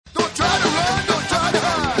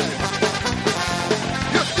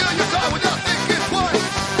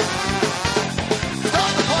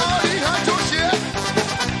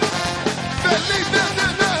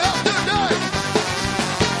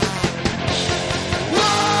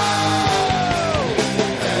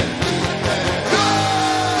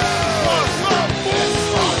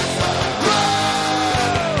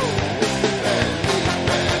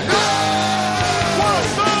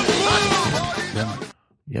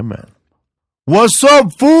Yeah, man. What's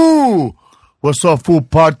up, fool? What's up, fool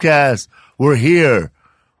podcast? We're here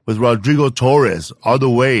with Rodrigo Torres, all the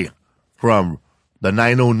way from the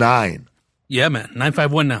 909. Yeah, man.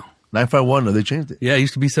 951 now. 951, no, they changed it. Yeah, it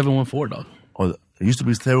used to be 714, dog. Oh, it used to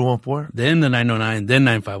be 714? Then the 909, then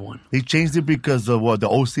 951. They changed it because of what, the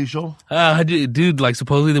OC show? Dude, like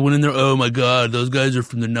supposedly they went in there, oh my God, those guys are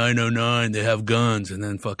from the 909, they have guns. And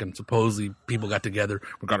then fucking supposedly people got together,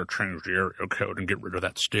 we got to change the area code and get rid of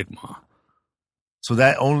that stigma. So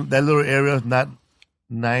that little area is not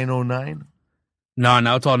 909? No,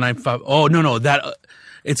 now it's all 95. Oh, no,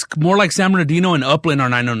 it's more like San Bernardino and Upland are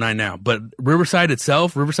 909 now. But Riverside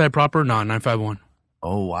itself, Riverside proper, 951.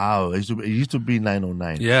 Oh, wow. It used to be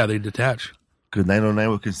 909. Yeah, they detach. Because 909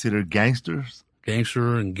 were considered gangsters?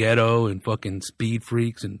 Gangster and ghetto and fucking speed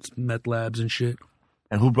freaks and meth labs and shit.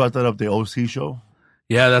 And who brought that up? The OC show?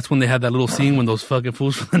 Yeah, that's when they had that little scene when those fucking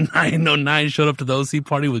fools from the 909 showed up to the OC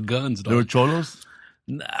party with guns. Dog. They were cholos?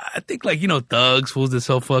 Nah, I think like, thugs, fools that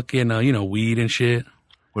sell fucking, weed and shit.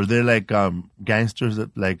 Were they like gangsters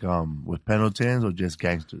that with penalties or just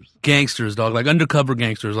gangsters? Gangsters, dog. Like undercover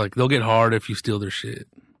gangsters. Like they'll get hard if you steal their shit.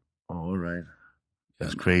 Oh, all right.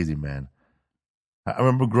 That's crazy, man. I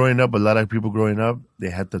remember growing up, a lot of people growing up, they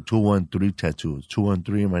had the 213 tattoos.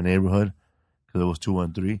 213 in my neighborhood because it was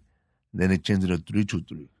 213. Then they changed it to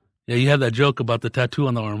 323. Yeah, you had that joke about the tattoo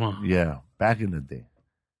on the arm, huh? Yeah, back in the day.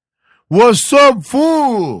 What's up,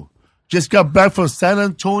 fool? Just got back from San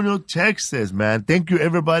Antonio, Texas, man. Thank you,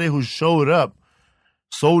 everybody who showed up.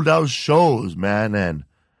 Sold out shows, man. And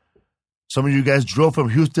some of you guys drove from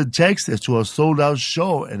Houston, Texas to a sold out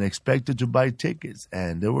show and expected to buy tickets.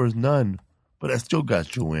 And there was none. But I still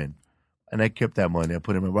got you in. And I kept that money. I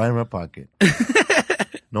put it right in my pocket.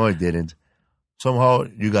 No, I didn't. Somehow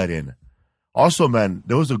you got in. Also, man,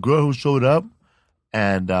 there was a girl who showed up.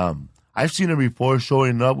 And I've seen her before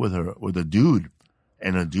showing up with a dude.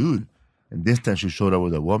 And this time she showed up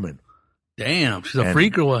with a woman. Damn, she's a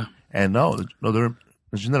freak or what? And no,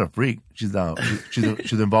 she's not a freak. She's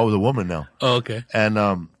involved with a woman now. Oh, okay.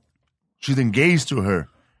 And she's engaged to her.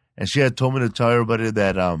 And she had told me to tell everybody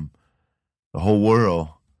that the whole world,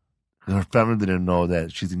 her family didn't know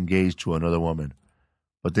that she's engaged to another woman.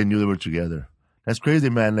 But they knew they were together. That's crazy,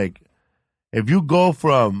 man. Like, if you go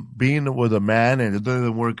from being with a man and it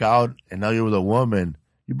doesn't work out and now you're with a woman,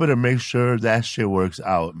 you better make sure that shit works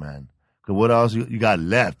out, man. Because what else you got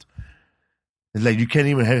left? It's like you can't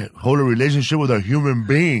even hold a relationship with a human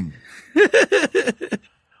being.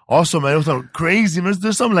 Also, man, it was some crazy, man.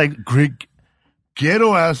 There's some like Greek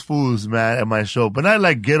ghetto-ass fools, man, at my show. But not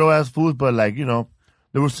like ghetto-ass fools, but like,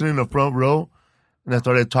 they were sitting in the front row. And I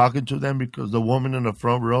started talking to them because the woman in the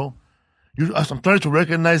front row, I'm starting to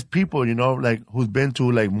recognize people, like who's been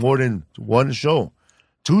to like more than one show,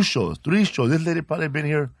 2 shows, 3 shows. This lady probably been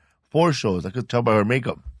here 4 shows. I could tell by her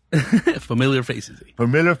makeup. Familiar faces.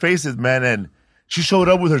 Familiar faces, man. And she showed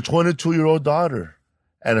up with her 22-year-old daughter.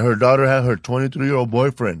 And her daughter had her 23-year-old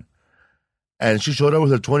boyfriend. And she showed up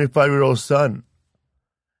with her 25-year-old son.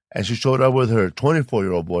 And she showed up with her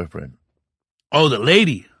 24-year-old boyfriend. Oh, the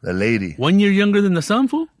lady. The lady. 1 year younger than the son,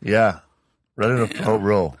 fool? Yeah. Right in the front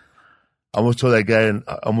row. I almost told that guy,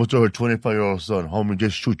 I almost told her 25-year-old son, homie,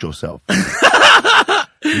 just shoot yourself.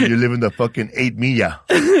 You live in the fucking 8 milla.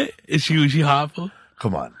 Is she hot, fool?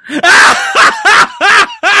 Come on.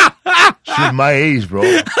 She's my age, bro. She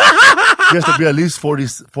has to be at least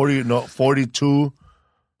 42, 40,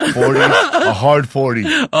 a hard 40.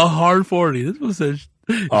 A hard 40. This was a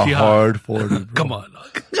hard 40. Bro. Come on,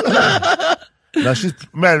 dog. Now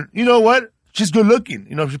man, you know what? She's good looking.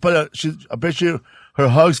 I bet you her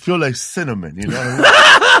hugs feel like cinnamon, you know what I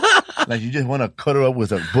mean? Like you just want to cut her up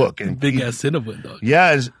with a book. And big ass cinnamon, dog.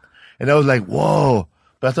 Yeah. And I was like, whoa.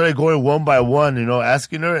 But I started going one by one,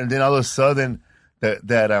 asking her. And then all of a sudden,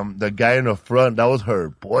 the guy in the front, that was her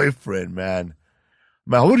boyfriend, man.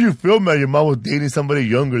 Man, how do you feel, man? Your mom was dating somebody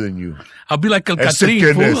younger than you. I'll be like El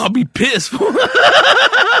Catrín, fool. I'll be pissed, fool.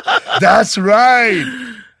 That's right.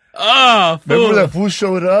 Oh, fool. Remember that fool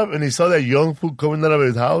showed up and he saw that young fool coming out of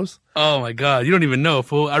his house? Oh, my God. You don't even know,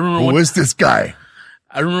 fool. I remember. Who is this guy?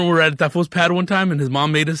 I remember we were at that fool's pad one time and his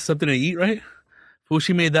mom made us something to eat, right? Fool,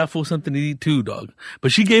 she made that fool something to eat too, dog.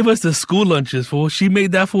 But she gave us the school lunches, fool. She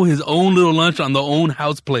made that fool his own little lunch on the own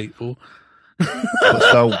house plate, fool.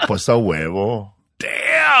 Pues a huevo.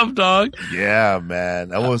 Damn, dog. Yeah,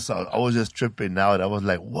 man. I was just tripping out. I was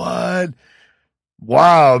like, what?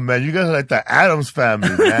 Wow, man. You guys are like the Addams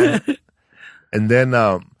family, man. And then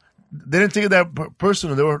they didn't take it that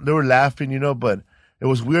personal. They were laughing, but it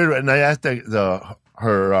was weird. And I asked her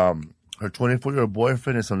 24-year-old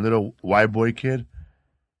boyfriend and some little white boy kid.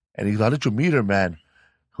 And he's like, how did you meet her, man?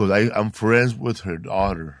 Because I'm friends with her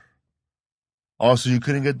daughter. Also, you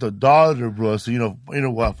couldn't get the daughter, bro. So, you know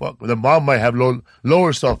what? Fuck. The mom might have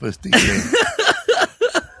lower self-esteem.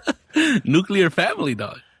 Nuclear family,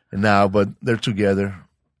 dog. Nah, but they're together.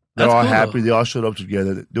 They're That's all cool, happy. though. They all showed up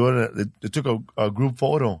together. They took a group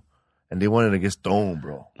photo, and they wanted to get stoned,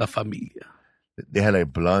 bro. La familia. They had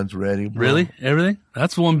like blunts ready, bro. Really? Everything?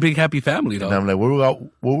 That's one big happy family, And dog. I'm like,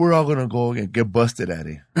 we're all gonna go and get busted at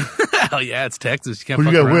it. Hell yeah, it's Texas. You can't Who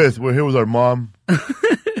you fuck get around. with? We're here with our mom.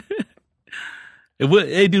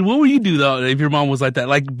 Hey, dude, what would you do, though, if your mom was like that?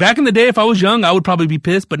 Like, back in the day, if I was young, I would probably be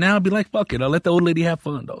pissed. But now I'd be like, fuck it. I'll let the old lady have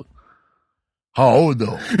fun, dog. How old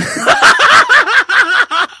though?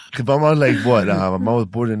 Cause my mom like what? My mom was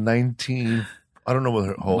born in 19. I don't know what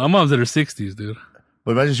her whole. My mom's in her 60s, dude.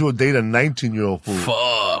 But imagine she would date a 19-year-old fool.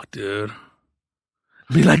 Fuck, dude.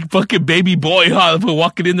 Be like fucking baby boy, huh?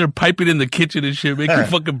 Walking in there, piping in the kitchen and shit, making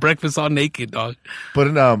fucking breakfast all naked, dog.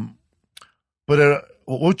 But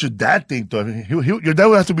what's your dad think though? I mean, your dad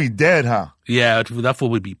would have to be dead, huh? Yeah, that fool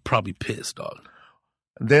would be probably pissed, dog.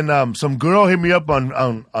 Then some girl hit me up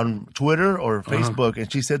on Twitter or Facebook,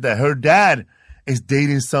 and she said that her dad is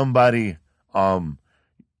dating somebody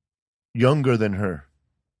younger than her.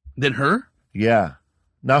 Then her? Yeah.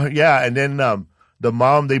 Now, yeah, and then the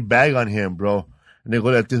mom, they bag on him, bro. And they go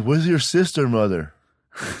like this, where's your sister, mother?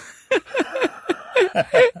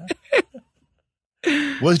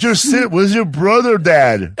 Where's your brother,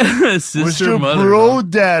 dad? Sister, Where's your mother, bro,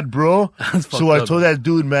 dog. dad, bro? That's fucked So I up, told that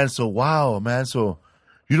dude, man, so wow, man, so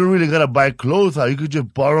you don't really gotta buy clothes, huh? You could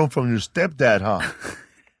just borrow them from your stepdad, huh?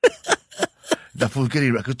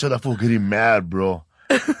 I could tell that fool getting mad, bro.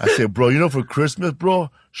 I said, bro, you know, for Christmas,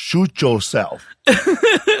 bro, shoot yourself.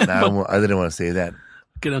 Nah, I didn't want to say that.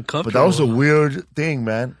 Get uncomfortable. But that was a weird thing,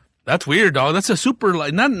 man. That's weird, dog. That's a super,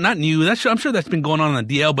 like, not new. I'm sure that's been going on the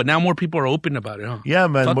DL, but now more people are open about it, huh? Yeah,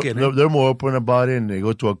 man. Fuck it, They're more open about it, and they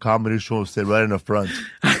go to a comedy show and sit right in the front.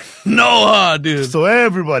 No, dude. So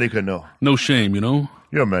everybody can know. No shame, you know?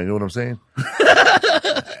 Yeah, man, you know what I'm saying?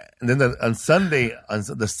 And then on Sunday,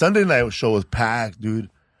 the Sunday night show was packed,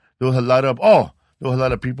 dude. There was a lot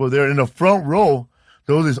of people there. In the front row,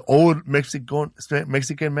 there was this old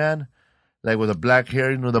Mexican man, like with a black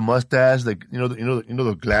hair, you know, the mustache, like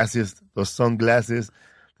the glasses, those sunglasses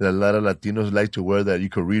that a lot of Latinos like to wear that you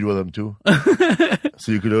could read with them too.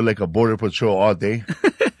 So you could look like a border patrol all day.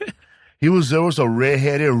 There was a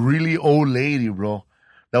redheaded, really old lady, bro.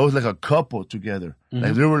 That was like a couple together. Mm-hmm.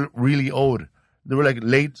 Like they were really old. They were like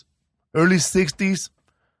early 60s.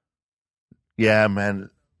 Yeah, man.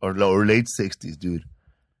 Or late 60s, dude.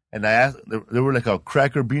 And I asked, they were like a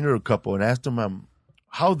cracker beaner couple, and I asked them,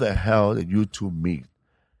 how the hell did you two meet?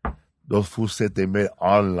 Those fools said they met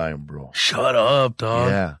online, bro. Shut up, dog.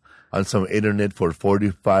 Yeah. On some internet for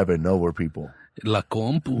 45 and over people. La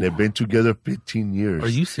compu. They've been together 15 years. Are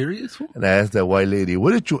you serious, fool? And I asked that white lady,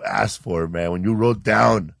 what did you ask for, man, when you wrote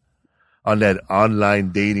down on that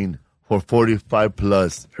online dating for 45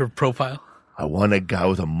 plus? Her profile? I want a guy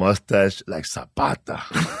with a mustache like Zapata.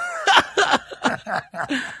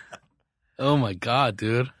 Oh, my God,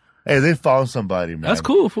 dude. Hey, they found somebody, man. That's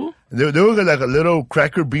cool, fool. They were like a little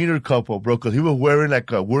cracker beaner couple, bro, because he was wearing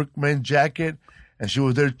like a workman jacket, and she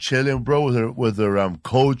was there chilling, bro, with her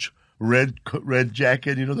Coach red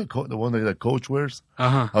jacket, you know, the one that Coach wears,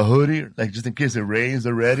 a hoodie, like just in case it rains,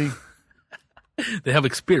 they're ready. They have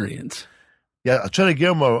experience. Yeah, I tried to give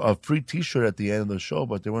them a free T-shirt at the end of the show,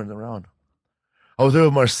 but they weren't around. I was there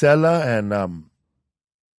with Marcella and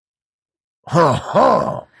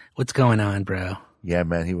What's going on, bro? Yeah,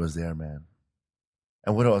 man, he was there, man.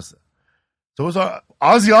 And what else? So it was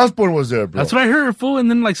Ozzy Osbourne was there, bro. That's what I heard, fool.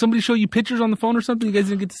 And then like somebody showed you pictures on the phone or something. You guys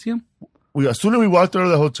didn't get to see him? As soon as we walked out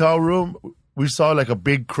of the hotel room, we saw like a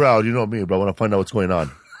big crowd. You know me, but I want to find out what's going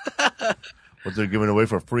on. What they're giving away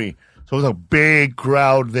for free. So it was a big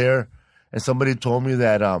crowd there. And somebody told me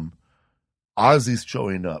that Ozzy's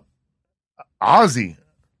showing up. Ozzy.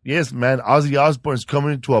 Yes, man. Ozzy Osbourne's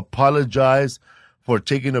coming to apologize for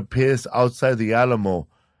taking a piss outside the Alamo.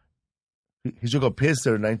 He took a piss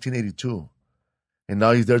there in 1982. And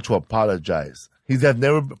now he's there to apologize. He's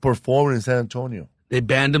never performed in San Antonio. They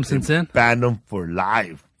banned him since then? Banned him for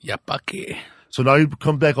life. Yeah, paque. So now he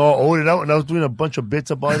comes back all old and out, and I was doing a bunch of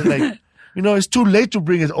bits about it. Like, you know, it's too late to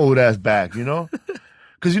bring his old ass back, you know?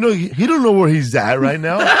 Because, you know, he don't know where he's at right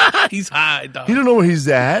now. He's high, dog. He don't know where he's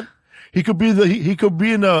at. He could be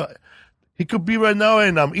right now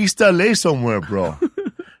in East LA somewhere, bro.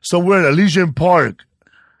 Somewhere in Elysian Park.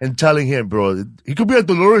 And telling him, bro, he could be at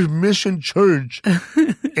the Dolores Mission Church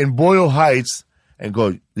in Boyle Heights and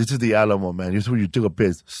go, this is the Alamo, man. This is where you took a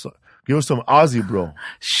piss. Give us some Ozzy, bro.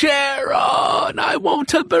 Sharon, I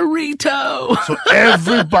want a burrito. So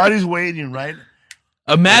everybody's waiting, right?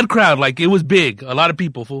 A mad crowd, like it was big. A lot of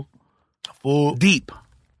people, fool. Full Deep.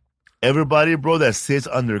 everybody, bro, that sits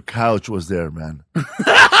on their couch was there, man.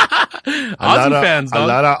 Ozzy fans, dog. A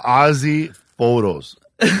lot of Ozzy photos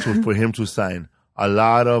for him to sign. A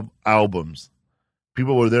lot of albums.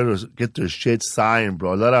 People were there to get their shit signed,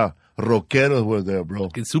 bro. A lot of rockeros were there, bro.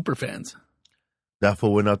 Fucking super fans. That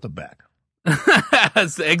fool went out the back.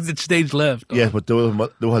 It's the exit stage left. Dog. Yes, but there was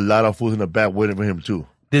a lot of fools in the back waiting for him, too.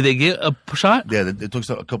 Did they get a shot? Yeah, they took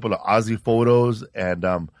a couple of Ozzy photos. And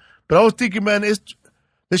but I was thinking, man,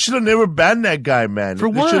 they should have never banned that guy, man. For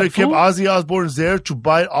what, They should have kept fool? Ozzy Osbourne there to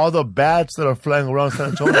buy all the bats that are flying around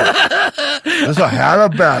San Antonio. There's a hell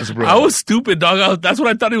of bats, bro. I was stupid, dog. That's what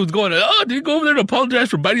I thought he was going. Oh, did you go over there to apologize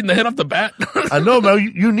for biting the head off the bat? I know,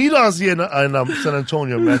 man. You need Ozzy in San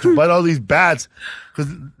Antonio, man, to buy all these bats. Because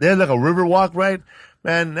they had like a river walk, right?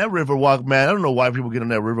 Man, that river walk, man, I don't know why people get on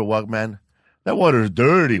that river walk, man. That water is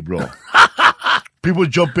dirty, bro. People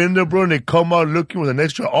jump in there, bro, and they come out looking with an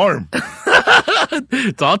extra arm.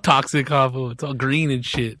 It's all toxic, Havo. It's all green and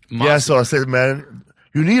shit. Yeah, so I said, man,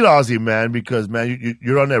 you need Ozzy, man, because, man,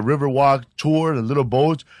 you're on that river walk tour, the little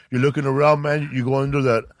boats. You're looking around, man. You go under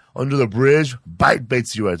the bridge,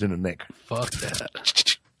 baits you right in the neck. Fuck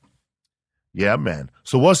that. Yeah, man.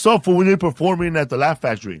 So what's up for when you're performing at the Laugh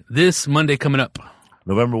Factory? This Monday coming up,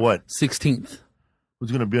 November what? 16th.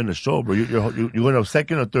 Who's gonna be on the show, bro? You're going up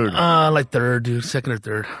second or third? Like third, dude. Second or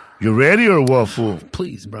third. You ready or what, fool?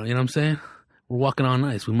 Please, bro. You know what I'm saying? We're walking on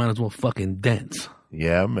ice. We might as well fucking dance.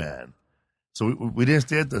 Yeah, man. So we didn't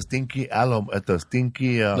stay at the stinky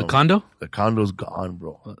The condo? The condo's gone,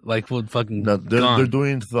 bro. Like, what fucking No, gone. they're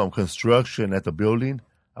doing some construction at the building.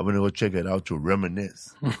 I'm gonna go check it out to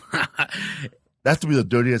reminisce. That's to be the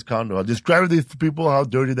dirtiest condo. I'll describe to these people how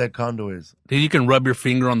dirty that condo is. Dude, you can rub your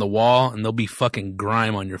finger on the wall and there'll be fucking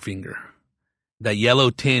grime on your finger. That yellow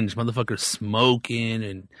tinge, motherfucker smoking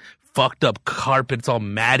and fucked up carpet. It's all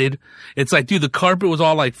matted. It's like, dude, the carpet was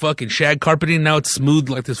all like fucking shag carpeting. Now it's smooth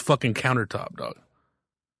like this fucking countertop, dog.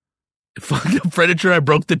 Fucking furniture, I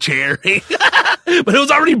broke the chair. But it was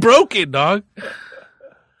already broken, dog.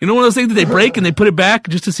 You know one of those things that they break and they put it back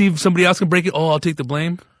just to see if somebody else can break it? Oh, I'll take the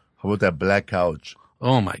blame. How about that black couch?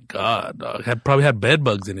 Oh my God, dog. Probably had bed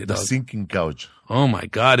bugs in it, The dog. sinking couch. Oh my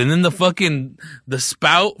God. And then the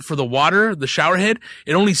spout for the water, the shower head,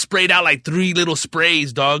 it only sprayed out like 3 little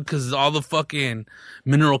sprays, dog, because all the fucking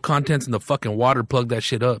mineral contents in the fucking water plugged that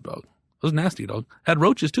shit up, dog. It was nasty, dog. Had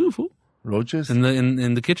roaches too, fool. Roaches? In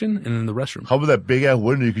the kitchen and in the restroom. How about that big ass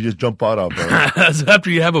window you could just jump out of, bro? That's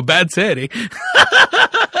after you have a bad set, eh?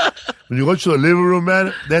 When you go to the living room,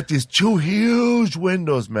 man, that's these 2 huge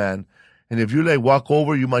windows, man. And if you like walk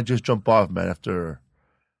over, you might just jump off, man, after.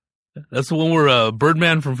 That's the one where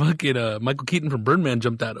Birdman from fucking Michael Keaton from Birdman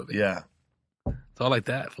jumped out of it. Yeah. It's all like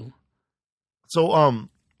that, fool. So,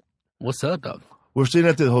 What's up, dog? we're staying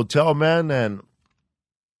at the hotel, man, and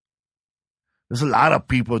there's a lot of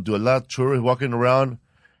people, a lot of tourists walking around,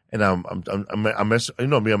 and I'm messing, you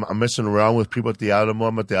know me, I'm messing around with people at the Alamo.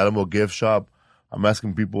 I'm at the Alamo gift shop. I'm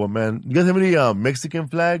asking people, man, you guys have any Mexican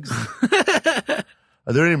flags?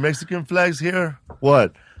 Are there any Mexican flags here?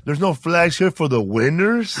 What? There's no flags here for the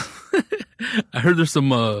winners? I heard there's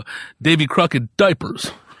some Davy Crockett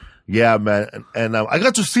diapers. Yeah, man, and I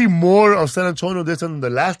got to see more of San Antonio this than the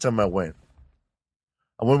last time I went.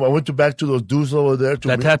 I went back to those dudes over there.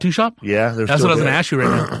 That tattoo shop? Yeah, they're That's still what I was going to there. ask you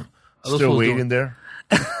right now. Those Still fools waiting doing- there.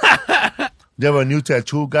 They have a new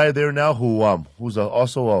tattoo guy there now who's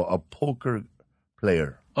also a poker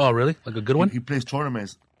player. Oh, really? Like a good one? He plays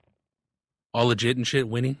tournaments. All legit and shit,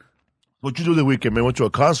 winning? What you do the weekend, man? Went to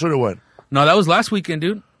a concert or what? No, that was last weekend,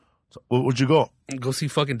 dude. Where'd you go? Go see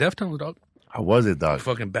fucking Deftones, dog. How was it, dog?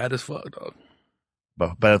 Fucking bad as fuck, dog.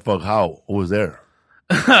 Bad fuck how? Who was there?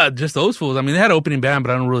 Just those fools. I mean, they had an opening band,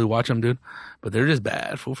 but I don't really watch them, dude. But they're just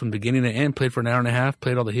bad, fool. From beginning to end, played for an hour and a half,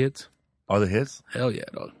 played all the hits. All the hits? Hell yeah,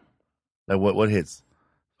 dog. Like what hits?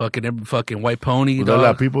 Fucking White Pony, Was there a lot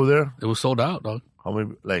of dog. people there? It was sold out, dog. How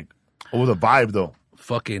many? Like, what was the vibe though?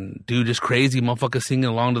 Fucking dude, just crazy motherfucker singing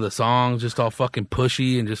along to the songs, just all fucking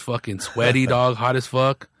pushy and just fucking sweaty, dog, hot as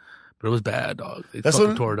fuck. But it was bad, dog. They That's fucking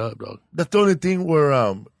what- tore it up, dog. That's the only thing where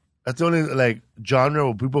that's the only like genre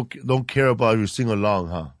where people don't care about if you sing along,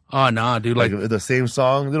 huh? Oh nah, dude, Like like the same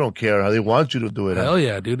song, they don't care how they want you to do it. Huh? hell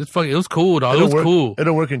yeah, dude. It's fucking. It was cool, dog. It don't was work, cool. It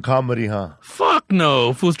don't work in comedy, huh? Fuck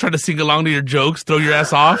no. Fools trying to sing along to your jokes, throw your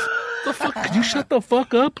ass off. The fuck? Could you shut the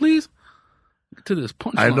fuck up, please? Get to this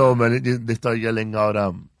punch. I know, man. They start yelling out,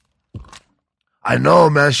 I know,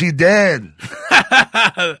 man. She dead.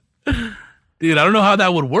 Dude, I don't know how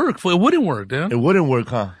that would work. It wouldn't work, dude. It wouldn't work,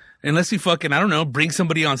 huh? Unless you fucking, I don't know, bring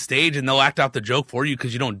somebody on stage and they'll act out the joke for you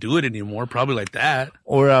because you don't do it anymore. Probably like that.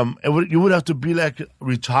 Or you would have to be like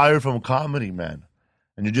retired from comedy, man,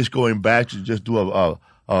 and you're just going back to just do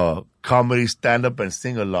a comedy stand up and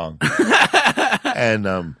sing along,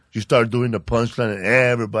 and you start doing the punchline and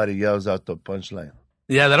everybody yells out the punchline.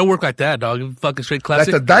 Yeah, that'll work like that, dog. Fucking straight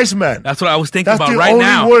classic. That's the Dice Man. That's what I was thinking That's about the right only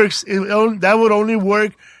now. Works. That would only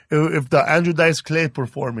work if the Andrew Dice Clay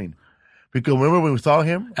performing. Because remember when we saw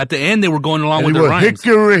him? At the end, they were going along And with we their were rhymes.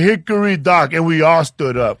 hickory, hickory, doc, and we all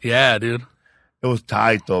stood up. Yeah, dude. It was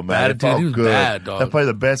tight, though, man. Bad, It felt dude, he was good. bad, dog. That's probably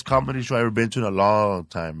the best comedy show I've ever been to in a long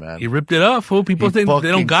time, man. He ripped it up, fool. People He think they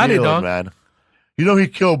don't fucking got it, killed, dog. man. You know he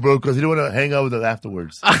killed, bro, because he didn't want to hang out with us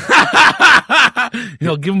afterwards.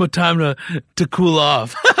 Give him a time to cool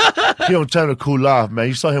off. He don't time to cool off, man.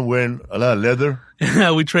 You saw him wearing a lot of leather.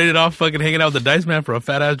 We traded off fucking hanging out with the Dice Man for a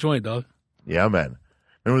fat ass joint, dog. Yeah, man.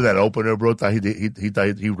 Remember that opener, bro? Thought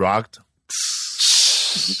he rocked.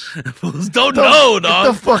 Fools don't know, Get the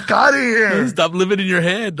dog. fuck out of here. Stop living in your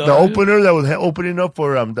head, dog. The opener that was opening up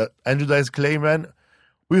for the Andrew Dice Clay, man.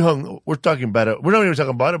 We're talking about it. We're not even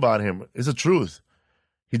talking about him. It's the truth.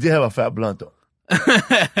 He did have a fat blunt, though.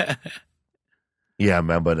 Yeah,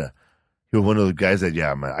 man, but he was one of those guys that,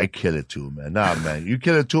 yeah, man, I kill it too, man. Nah, man, you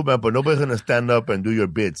kill it too, man, but nobody's gonna stand up and do your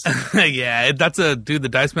bits. Yeah, that's dude. The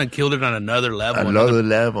Dice Man killed it on another level. Another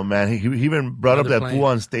level, man. He even brought up Another that plane. fool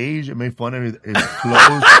on stage and made fun of his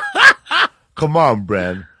clothes. Come on,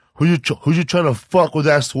 Brand. Who you trying to fuck with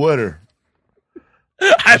that sweater?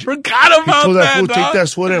 I forgot He about told that that, fool dog. take that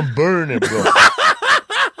sweater and burn it, bro.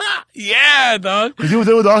 Yeah, dog. Because he was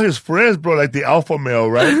there with all his friends, bro, like the alpha male,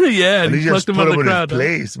 right? Yeah, And he he just fucked put him him out in the his crowd. dog.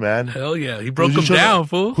 place, man. Hell yeah, he broke Who's him you tryna- down,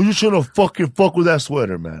 fool. Who you trying to fucking fuck with that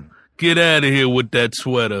sweater, man? Get out of here with that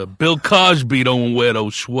sweater. Bill Cosby don't wear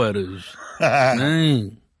those sweaters.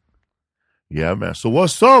 Dang. Yeah, man. So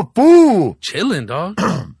what's up, fool? Chilling, dog.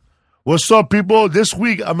 What's up, people? This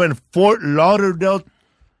week I'm in Fort Lauderdale.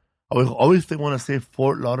 I always want to say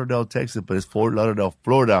Fort Lauderdale, Texas, but it's Fort Lauderdale,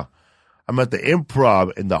 Florida. I'm at the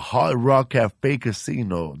Improv in the Hard Rock Cafe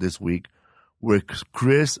Casino this week with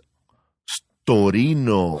Chris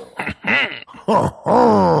Storino.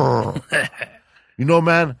 You know,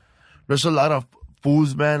 man, there's a lot of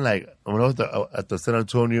fools, man. Like when I was at the San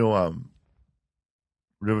Antonio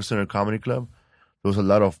River Center Comedy Club, there was a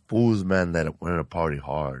lot of fools, man, that wanted to party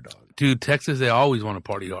hard, dog. Dude, Texas, they always want to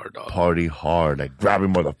party hard, dog. Party hard, like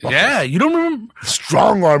grabbing motherfuckers. Yeah, you don't remember,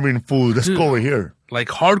 Strong arming fools. Let's Dude. go over here. like,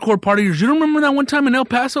 hardcore partiers. You don't remember that one time in El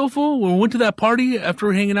Paso, fool, when we went to that party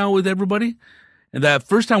after hanging out with everybody? And that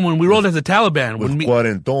first time when we rolled as a Taliban. With When me,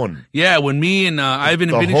 Cuarentón. yeah, when me and Ivan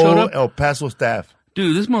and The Vinny showed whole up. El Paso staff.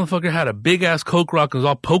 Dude, this motherfucker had a big-ass Coke rock and was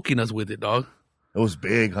all poking us with it, dog. It was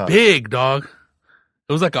big, huh? Big, dog.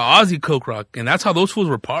 It was like an Aussie Coke rock, and that's how those fools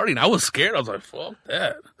were partying. I was scared. I was like, fuck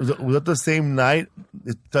that. Was that the same night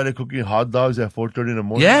they started cooking hot dogs at 4:30 in the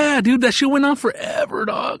morning? Yeah, dude, that shit went on forever,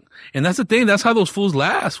 dog. And that's the thing. That's how those fools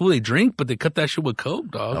last. Fool, they drink, but they cut that shit with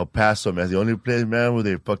Coke, dog. El Paso, man. It's the only place, man, where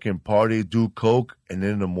they fucking party, do coke, and then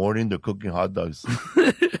in the morning they're cooking hot dogs.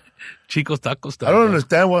 Chico's Taco style. I don't dog.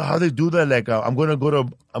 understand how they do that. Like, I'm gonna be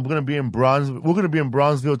in we're gonna be in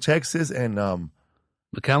Bronzeville, Texas, and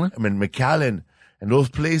McAllen? McAllen, and those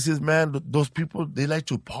places, man. Those people, they like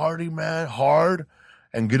to party, man, hard,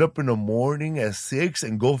 and get up in the morning at 6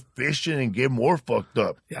 and go fishing and get more fucked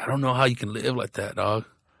up. Yeah, I don't know how you can live like that, dog.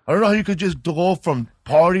 I don't know how you could just go from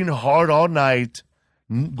partying hard all night,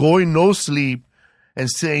 going no sleep,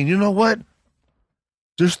 and saying, you know what?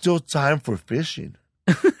 There's still time for fishing.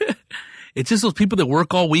 It's just those people that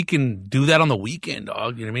work all week and do that on the weekend,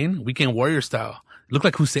 dog. You know what I mean? Weekend warrior style. Look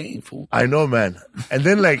like Hussein, fool. I know, man. And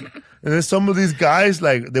then some of these guys,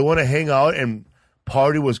 like, they want to hang out and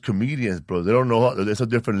party with comedians, bro. They don't know how, it's a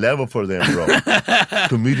different level for them, bro.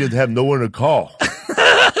 Comedians have nowhere to call.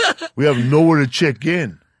 We have nowhere to check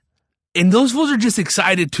in. And those fools are just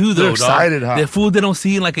excited too, though. They're excited, dog. huh? They're fools they don't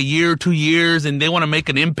see in like a year or 2 years, and they want to make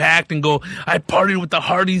an impact and go, I partied with the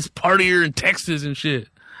Hardys partier in Texas and shit.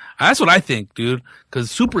 That's what I think, dude.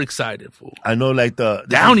 Because super excited, fool. I know, like,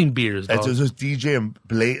 Downing beers, dog. It's just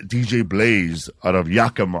DJ Blaze out of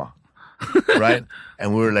Yakima, right?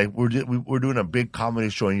 And we're doing a big comedy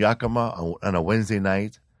show in Yakima on a Wednesday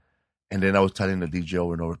night, and then I was telling the DJ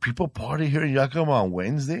over and over, people party here in Yakima on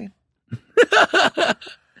Wednesday.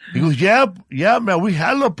 He goes, yeah, man, we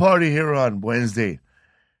had a party here on Wednesday,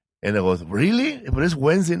 and I goes, really? But it's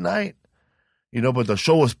Wednesday night, but the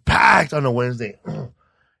show was packed on a Wednesday.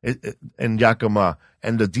 In Yakima,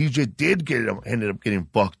 and the DJ ended up getting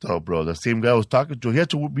fucked up, bro. The same guy I was talking to, he had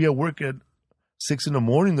to be at work at 6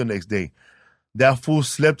 a.m. the next day. that fool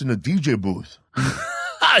slept in the DJ booth.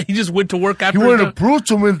 He just went to work after. He wanted to prove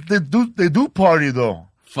to him they do party though.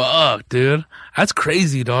 Fuck, dude. That's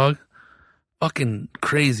crazy, dog. Fucking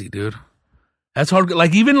crazy, dude. That's hard.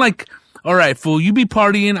 Like, even like, all right, fool, you be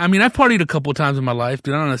partying. I mean, I've partied a couple times in my life,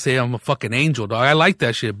 dude. I don't want to say I'm a fucking angel, dog. I like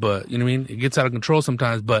that shit, but, you know what I mean? It gets out of control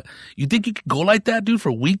sometimes, but you think you could go like that, dude,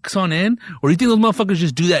 for weeks on end? Or you think those motherfuckers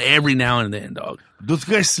just do that every now and then, dog? Those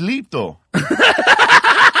guys sleep, though.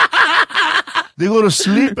 They go to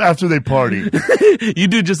sleep after they party. You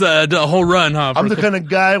do just a whole run, huh? I'm the kind of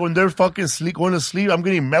guy, when they're fucking going to sleep, I'm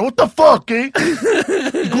getting mad. What the fuck, eh?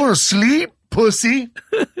 You going to sleep, pussy?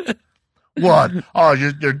 What? Oh,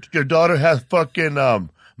 your daughter has fucking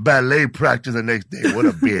ballet practice the next day. What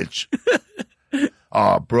a bitch.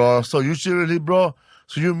 Oh, bro. So you seriously, bro?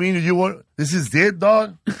 So you mean you want... This is it,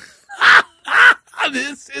 dog?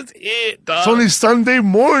 This is it, dog. It's only Sunday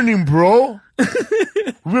morning, bro.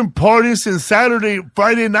 We've been partying since Saturday,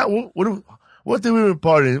 Friday night. What did we been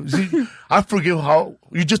partying? See, I forget how.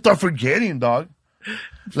 You just start forgetting, dog.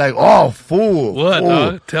 Like, oh, fool. What, fool.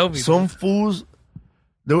 dog? Tell me. Some fools.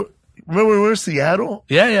 Remember when we were in Seattle?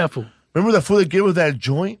 Yeah, fool. Remember that fool that gave us that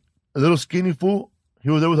joint? A little skinny fool?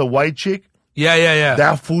 He was there with a white chick? Yeah.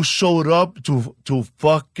 That fool showed up to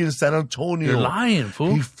fucking San Antonio. You're lying,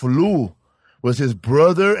 fool. He flew with his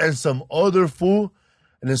brother and some other fool,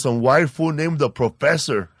 and then some white fool named the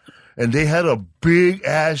Professor. And they had a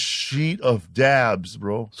big-ass sheet of dabs,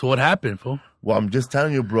 bro. So what happened, fool? Well, I'm just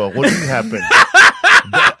telling you, bro. What didn't happen?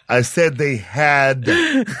 I said they had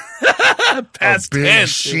a big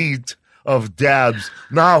sheet of dabs.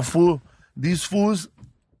 Now, fool, these fools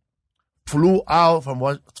flew out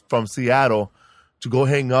from Seattle to go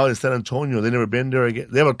hang out in San Antonio. They never been there again.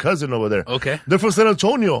 They have a cousin over there. Okay. They're from San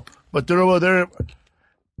Antonio, but they're over there.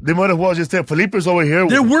 They might as well just say Felipe's over here.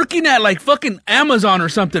 They're working at like fucking Amazon or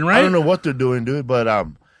something, right? I don't know what they're doing, dude, but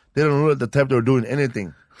they don't look at the type they're doing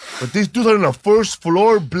anything. But these dudes are on the first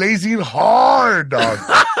floor blazing hard, dog.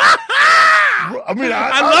 I mean,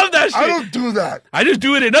 I love that shit. I don't do that. I just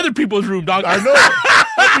do it in other people's room, dog. I know.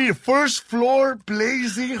 I mean, first floor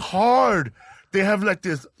blazing hard. They have like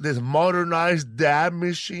this modernized dab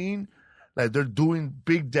machine. Like they're doing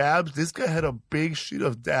big dabs. This guy had a big sheet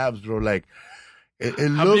of dabs, bro. Like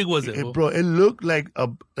how big was it, bro? It looked like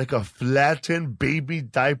a flattened baby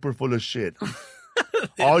diaper full of shit,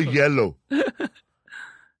 all yellow.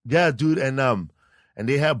 Yeah, dude, and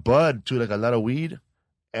they have bud too, like a lot of weed,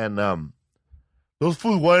 and those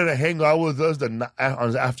fools wanted to hang out with us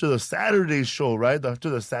after the Saturday show, right?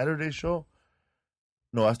 After the Saturday show,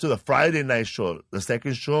 no, after the Friday night show, the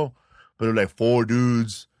second show, but it was like 4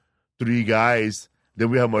 dudes, 3 guys.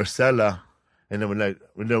 Then we have Marcella. And then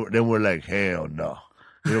we're like, hell no.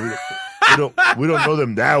 You know, we don't know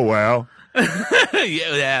them that well.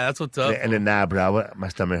 yeah, that's what's up. And then, nah, bro, my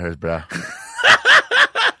stomach hurts, bro.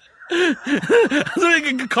 So you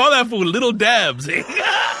can call that fool Little Dabs.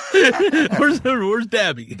 Where's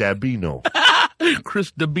Dabby? Dabino.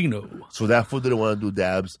 Chris Dabino. So that fool didn't want to do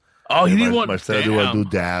dabs. Oh, he didn't want... Marcella didn't want to do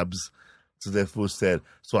dabs. So that fool said,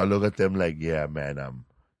 so I look at them like, yeah, man,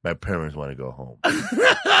 my parents want to go home.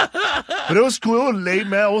 But it was cool. It was late,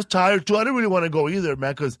 man. I was tired, too. I didn't really want to go either,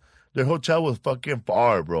 man, because their hotel was fucking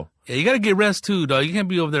far, bro. Yeah, you got to get rest, too, dog. You can't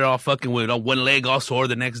be over there all fucking with one leg all sore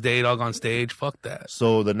the next day, dog, on stage. Fuck that.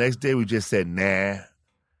 So the next day, we just said, nah.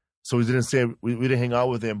 So we didn't say, we didn't hang out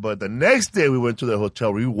with him. But the next day, we went to the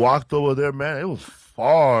hotel. We walked over there, man. It was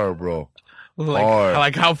far, bro. Far.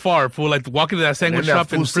 Like how far? Fool, like walking to that sandwich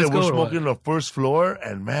shop in Frisco? We're smoking on the first floor,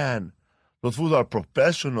 and man, those fools are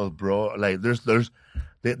professionals, bro. Like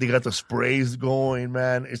they got the sprays going,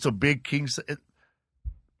 man. It's a big king.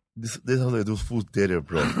 This is how those fools did it,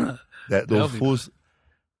 bro. Those fools.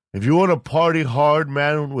 If you want to party hard,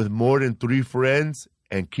 man, with more than 3 friends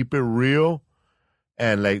and keep it real,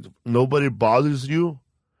 and like nobody bothers you,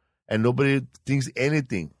 and nobody thinks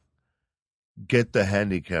anything, get the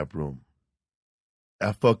handicap room.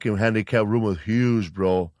 That fucking handicap room was huge,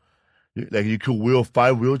 bro. Like, you could wheel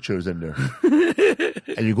 5 wheelchairs in there.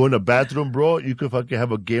 And you go in the bathroom, bro, you could fucking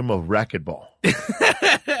have a game of racquetball.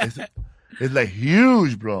 It's like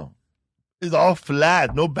huge, bro. It's all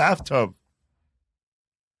flat, no bathtub.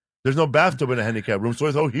 There's no bathtub in the handicap room, so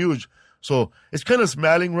it's all huge. So it's kind of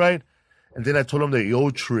smelling, right? And then I told him the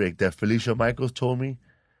old trick that Felicia Michaels told me.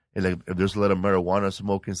 And like, if there's a lot of marijuana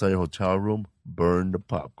smoke inside your hotel room, burn the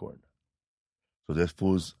popcorn. So this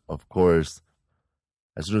fools, of course,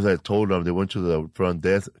 as soon as I told them, they went to the front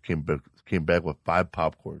desk, came back with 5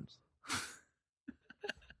 popcorns.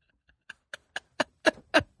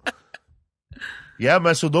 Yeah,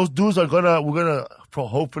 man. So those dudes we're gonna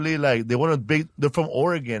hopefully like they're from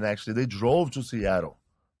Oregon actually. They drove to Seattle,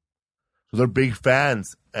 so they're big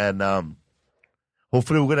fans, and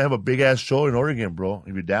hopefully we're gonna have a big ass show in Oregon, bro.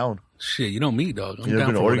 If you're down, Shit, you know me, dog. I'm You never down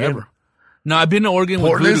been to for Oregon? whatever. No, I've been to Oregon with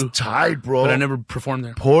Portland's Voodoo, tight, bro. but I never performed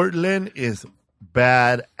there. Portland is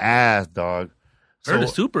bad ass, dog. Heard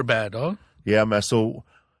it's super bad, dog. Yeah, man. So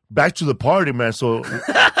back to the party, man. So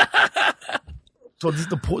this,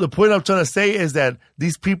 the point I'm trying to say is that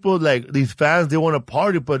these people, like these fans, they want to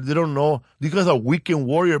party, but they don't know. These guys are weekend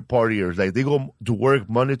warrior partiers. Like they go to work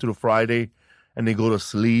Monday through Friday, and they go to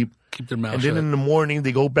sleep. Keep their mouth And shut. then in the morning,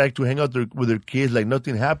 they go back to hang out with their kids like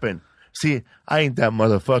nothing happened. See, I ain't that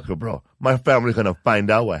motherfucker, bro. My family's going to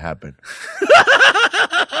find out what happened.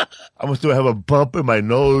 I'm going to still have a bump in my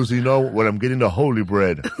nose, when I'm getting the holy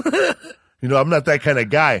bread. I'm not that kind of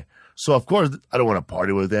guy. So, of course, I don't want to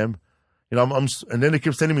party with them. And then they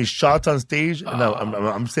keep sending me shots on stage, and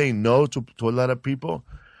I'm saying no to a lot of people.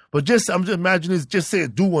 But I'm just imagining, just say,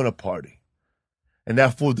 do want to party. And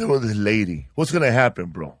that fool there with this lady. What's going to happen,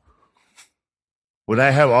 bro? When I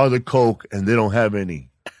have all the coke and they don't have any,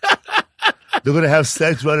 they're going to have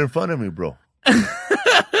sex right in front of me, bro. I'm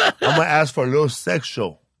going to ask for a little sex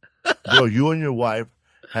show. Bro, you and your wife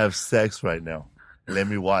have sex right now. Let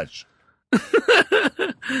me watch.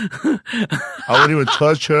 I won't even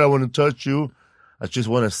touch her. I want to touch you. I just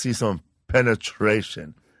want to see some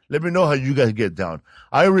penetration. Let me know how you guys get down.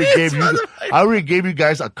 I already gave you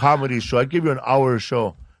guys a comedy show. I gave you an hour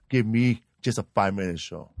show. Give me just a 5-minute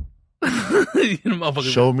show.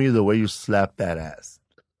 Show me the way you slap that ass.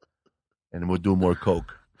 And we'll do more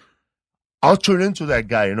coke. I'll turn into that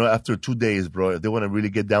guy, after 2 days, bro. If they want to really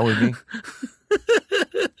get down with me.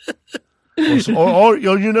 or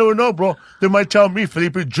you never know, bro. They might tell me,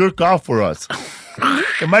 Felipe, jerk off for us.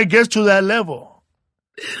 It might get to that level.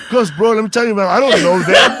 Because, bro, let me tell you, man, I don't know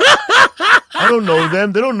them. I don't know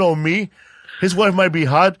them. They don't know me. His wife might be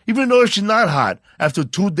hot, even though she's not hot. After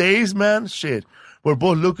 2 days, man, shit. We're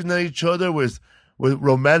both looking at each other with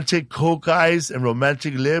romantic coke eyes and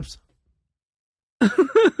romantic lips.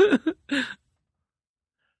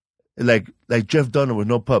 like Jeff Dunham with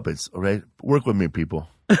no puppets, all right? Work with me, people.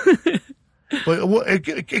 But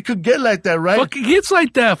it could get like that, right? Fucking gets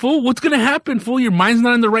like that, fool. What's gonna happen, fool? Your mind's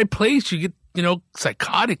not in the right place. You get,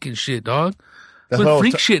 psychotic and shit, dog. That's when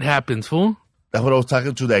freak shit happens, fool. That's what I was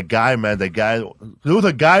talking to that guy, man. That guy, there was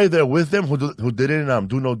a guy there with them who didn't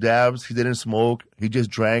do no dabs. He didn't smoke. He just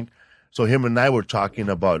drank. So him and I were talking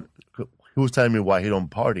about. He was telling me why he don't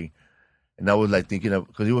party, and I was like thinking of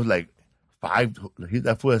because he was like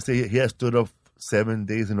that fool say he had stood up 7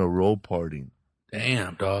 days in a row partying.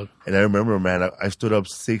 Damn, dog. And I remember, man, I stood up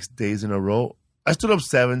 6 days in a row. I stood up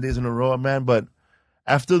 7 days in a row, man. But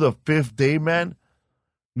after the 5th day, man,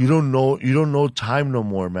 you don't know time no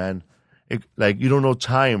more, man. You don't know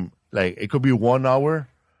time. Like it could be 1 hour,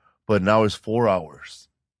 but now it's 4 hours.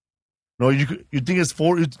 No, you think it's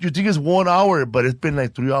 4. You think it's 1 hour, but it's been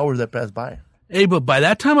like 3 hours that passed by. Hey, but by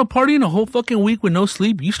that time of partying a whole fucking week with no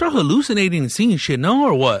sleep, you start hallucinating and seeing shit, no,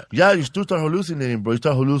 or what? Yeah, you still start hallucinating, bro. You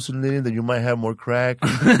start hallucinating that you might have more crack,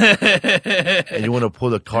 and you want to pull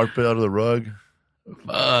the carpet out of the rug.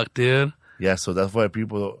 Fuck, dude. Yeah, so that's why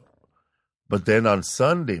people. But then on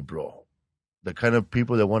Sunday, bro, the kind of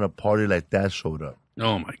people that want to party like that showed up.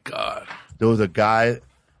 Oh my God. There was a guy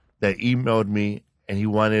that emailed me, and he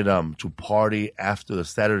wanted to party after the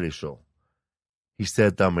Saturday show. He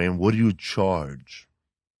said, man, what do you charge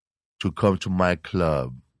to come to my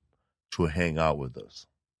club to hang out with us?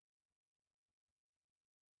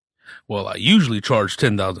 Well, I usually charge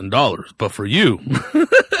 $10,000, but for you.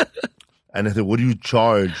 And I said, what do you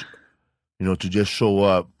charge, to just show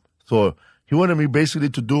up? So he wanted me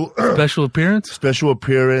basically to do special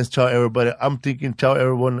appearance, tell everybody. I'm thinking, tell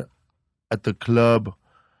everyone at the club,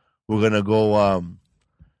 we're going to go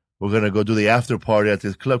do the after party at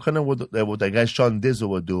this club, kind of what that guy Sean Dizzle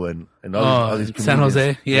would do, and all these San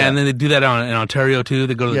Jose, yeah, and then they do that in Ontario too.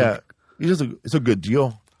 They go to it's a good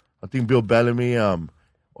deal. I think Bill Bellamy, Bill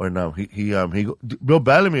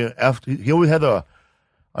Bellamy he always had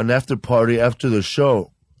an after party after the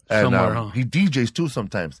show, and he DJs too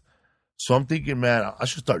sometimes. So I'm thinking, man, I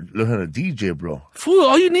should start learning how to DJ, bro. Fool,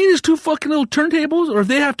 all you need is 2 fucking little turntables, or if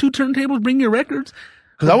they have 2 turntables, bring your records.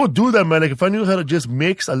 Because I would do that, man. Like, if I knew how to just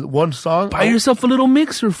mix one song. Buy yourself a little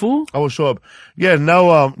mixer, fool. I would show up. Yeah, now,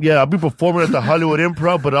 I'll be performing at the Hollywood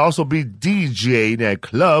Improv, but I'll also be DJing at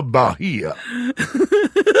Club Bahia.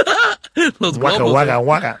 Waka,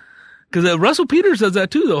 waka. Because Russell Peters does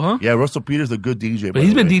that too, though, huh? Yeah, Russell Peters is a good DJ. But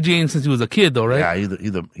he's been DJing since he was a kid, though, right? Yeah,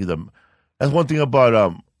 that's one thing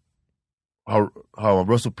about how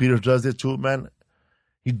Russell Peters does it too, man.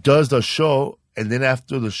 he does the show, and then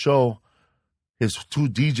after the show, his two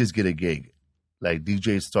DJs get a gig, like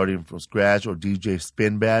DJ starting from scratch or DJ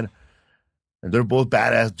Spin Band, and they're both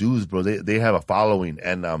badass dudes, bro. They have a following,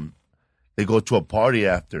 and they go to a party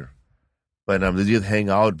after, but they just hang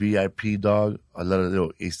out, VIP, dog. A lot of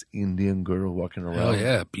little East Indian girls walking around. Oh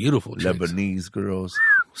yeah, beautiful chicks. Lebanese girls.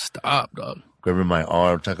 Stop, dog. Grabbing my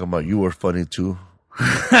arm, talking about you were funny too.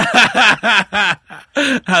 I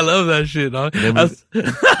love that shit, dog.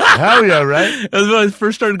 Hell yeah, right? That was when I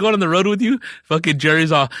first started going on the road with you. Fucking Jerry's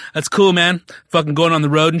all, that's cool, man. Fucking going on the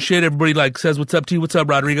road and shit. Everybody like says, what's up to you? What's up,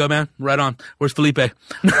 Rodrigo, man? Right on. Where's Felipe?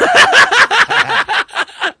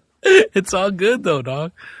 It's all good though,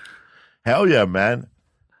 dog. Hell yeah, man.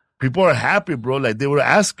 People are happy, bro. Like they were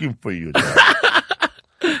asking for you, dog.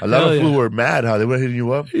 A lot of people were mad how they were hitting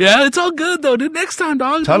you up. Yeah, it's all good though, dude. Next time,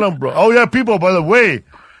 dog. Tell them, bro. Oh yeah, people. By the way,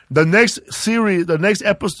 the next series, the next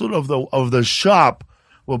episode of the shop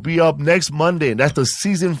will be up next Monday. That's the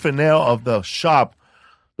season finale of the shop,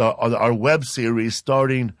 our web series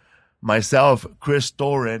starring myself, Chris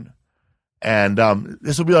Doran, and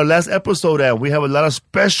this will be our last episode. And we have a lot of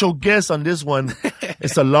special guests on this one.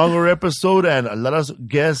 It's a longer episode and a lot of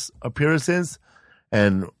guest appearances,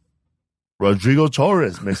 and Rodrigo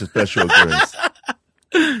Torres makes a special appearance.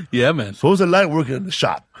 Yeah, man. So what was it like working in the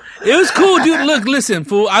shop? It was cool, dude. Look, listen,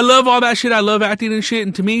 fool. I love all that shit. I love acting and shit.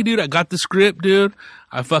 And to me, dude, I got the script, dude.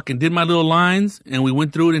 I fucking did my little lines, and we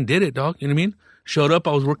went through it and did it, dog. You know what I mean? Showed up.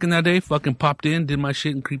 I was working that day. Fucking popped in, did my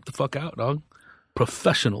shit, and creeped the fuck out, dog.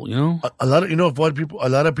 Professional, you know. A lot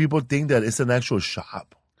of people think that it's an actual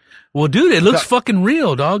shop. Well, dude, it looks fucking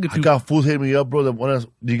real, dog. I got fools hitting me up, bro. That want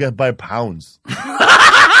you guys buy pounds.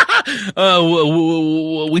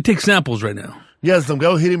 We take samples right now. Yeah, some guy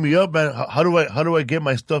was hitting me up, man. How do I get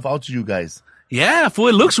my stuff out to you guys? Yeah, fool,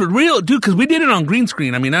 it looks real, dude, because we did it on green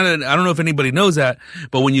screen. I mean, I don't know if anybody knows that,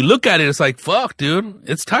 but when you look at it, it's like, fuck, dude.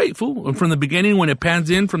 It's tight, fool. And from the beginning, when it pans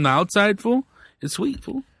in from the outside, fool, it's sweet,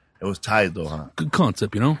 fool. It was tight, though, huh? Good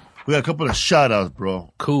concept, you know? We got a couple of shout-outs,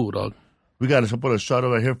 bro. Cool, dog. We got a couple of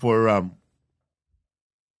shout-outs right here for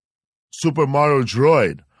Super Mario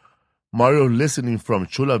Droid. Mario listening from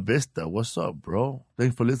Chula Vista. What's up, bro?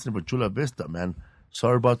 Thanks for listening from Chula Vista, man.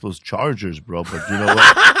 Sorry about those Chargers, bro, but you know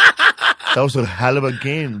what? That was a hell of a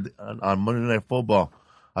game on Monday Night Football.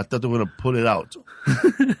 I thought they were going to pull it out,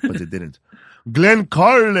 but they didn't. Glenn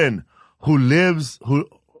Carlin, what's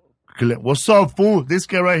up, fool? This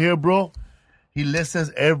guy right here, bro, he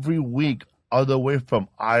listens every week all the way from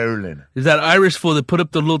Ireland. Is that Irish fool that put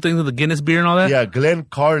up the little things with the Guinness beer and all that? Yeah, Glenn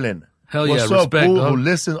Carlin. Hell yeah, what's respect, up, fool, dog. who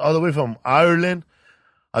listens all the way from Ireland.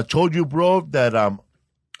 I told you, bro, that I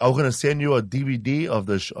was going to send you a DVD of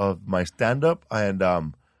my stand-up,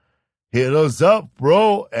 and hit us up,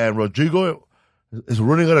 bro. And Rodrigo is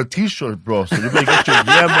running out of t-shirts, bro. So you better get your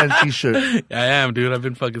Yeah Man t-shirt. I am, dude. I've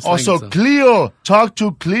been fucking slinging Also, some. Cleo. Talk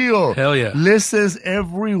to Cleo. Hell yeah. Listens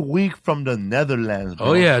every week from the Netherlands, bro.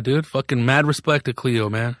 Oh, yeah, dude. Fucking mad respect to Cleo,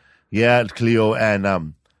 man. Yeah, Cleo.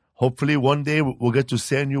 And hopefully one day we'll get to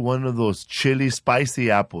send you one of those chili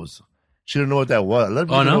spicy apples. She didn't know what that was. A lot of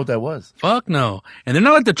people didn't know what that was. Fuck no. And they're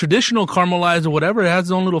not like the traditional caramelized or whatever. It has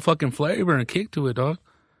its own little fucking flavor and kick to it, dog.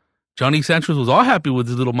 Johnny Sanchez was all happy with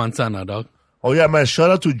his little manzana, dog. Oh, yeah, man.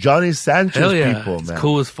 Shout out to Johnny Sanchez Hell yeah. people, man. It's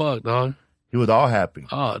cool as fuck, dog. He was all happy.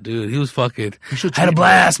 Oh, dude. He was fucking... He should had a tweet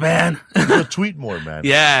blast, man. He should tweet more, man.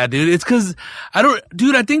 Yeah, dude. It's because... I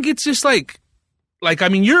think it's just like, I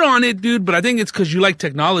mean, you're on it, dude, but I think it's because you like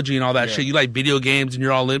technology and all that shit. You like video games and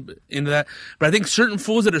you're all into that. But I think certain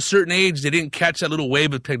fools at a certain age, they didn't catch that little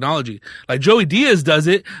wave of technology. Like Joey Diaz does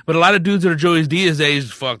it, but a lot of dudes that are Joey Diaz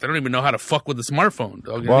age, fuck, they don't even know how to fuck with a smartphone,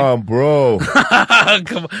 dog. Come on, bro.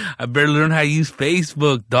 Come on. I better learn how to use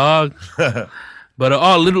Facebook, dog.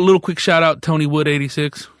 But little quick shout out, Tony Wood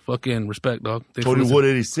 86. Fucking respect, dog. Thanks Tony Wood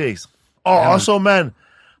 86. Oh, also, man,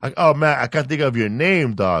 I can't think of your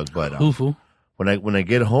name, dog. But who fool? When I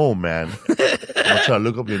get home, man, I'm gonna try to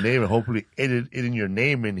look up your name and hopefully edit in your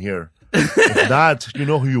name in here. If not, you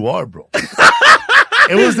know who you are, bro.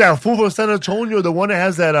 It was that fool from San Antonio, the one that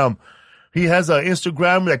has that he has an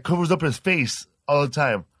Instagram that covers up his face all the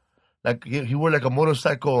time. Like he wore like a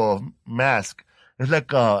motorcycle mask. It's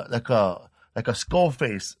like a skull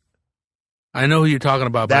face. I know who you're talking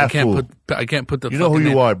about, but I can't put the. You know who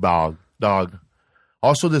you are, dog.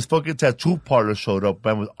 Also, this fucking tattoo parlor showed up,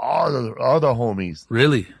 man, with all the other homies.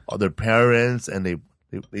 Really? All their parents, and they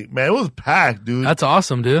man, it was packed, dude. That's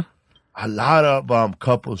awesome, dude. A lot of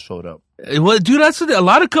couples showed up. Well, dude, that's a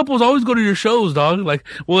lot of couples always go to your shows, dog. Like,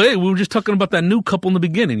 well, hey, we were just talking about that new couple in the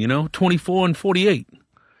beginning, 24 and 48,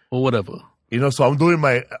 or whatever. You know, so I was doing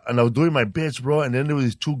my bits, bro. And then there was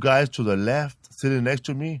these two guys to the left sitting next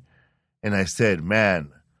to me. And I said,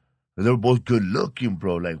 man, they were both good looking,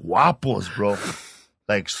 bro. Like guapos, bro.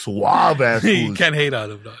 Like suave ass You fools. can't hate on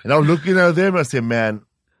them, dog. And I was looking at them and I said, man,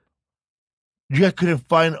 you guys couldn't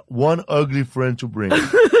find one ugly friend to bring.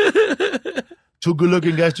 Two good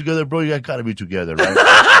looking guys together, bro. You guys gotta be together, right?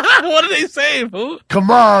 What are they saying, fool? Come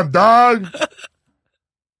on, dog.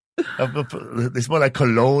 They smell like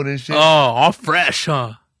cologne and shit. Oh, all fresh,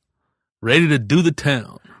 huh? Ready to do the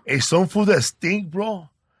town. Hey, some food that stink, bro.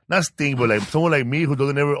 Not stink, but like someone like me who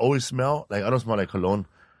doesn't ever always smell. Like I don't smell like cologne.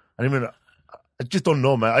 I just don't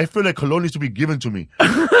know, man. I feel like cologne needs to be given to me.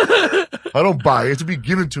 I don't buy it. It has to be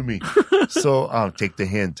given to me. So take the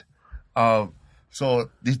hint. So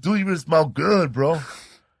these dudes even smell good, bro.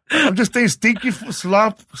 I'm just saying stinky,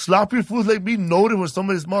 sloppy foods like me notice when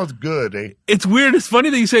somebody smells good, eh? It's weird. It's funny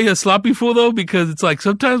that you say a sloppy fool though, because it's like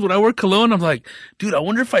sometimes when I wear cologne, I'm like, dude, I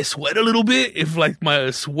wonder if I sweat a little bit, if like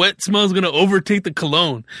my sweat smell is gonna overtake the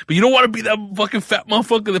cologne. But you don't want to be that fucking fat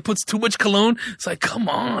motherfucker that puts too much cologne. It's like, come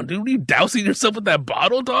on, dude, are you dousing yourself with that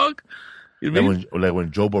bottle, dog? You know what I mean? Like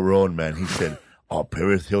when Joe Barone, man, he said, "Oh,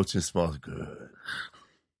 Paris Hilton smells good."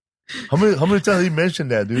 How many times did he mention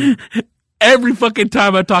that, dude? Every fucking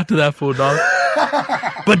time I talk to that fool, dog.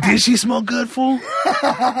 But did she smell good, fool?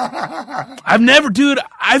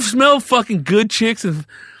 I've smelled fucking good chicks,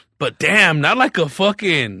 but damn, not like a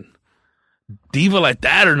fucking diva like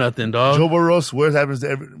that or nothing, dog. Joe Barone swears happens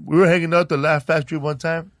to we were hanging out at the Laugh Factory one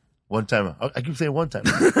time. I keep saying one time.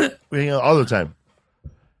 We were hanging out all the time.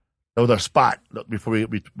 That was our spot before we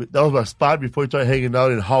started hanging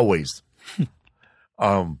out in hallways.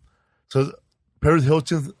 So Paris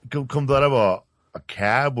Hilton comes out of a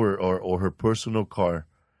cab or her personal car,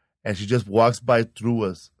 and she just walks by through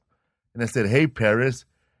us. And I said, "Hey, Paris,"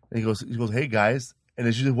 and he goes, "Hey, guys," and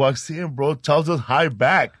then she just walks in, bro, tells us hi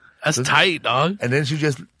back. That's tight, dog. And then she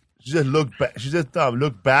just looked back. She just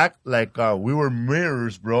looked back like we were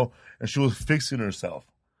mirrors, bro, and she was fixing herself.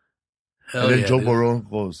 Hell and then yeah, Joe dude. Barone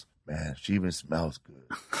goes, "Man, she even smells good."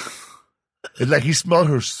 It's like he smelled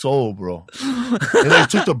her soul, bro. And like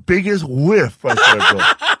took the biggest whiff right there, bro.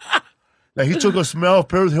 Like he took a smell of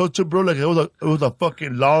Paris Hilton, bro. Like it was a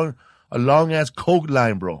fucking long ass coke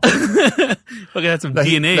line, bro. Fucking had some Like,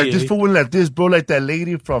 DNA. like this fool went like this, bro. Like that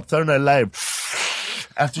lady from Saturday Night Live.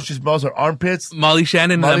 After she smells her armpits, Molly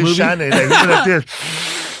Shannon in that Molly movie. Shannon, like, he went like this.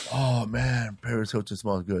 Oh man, Paris Hilton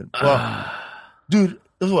smells good. Well, dude,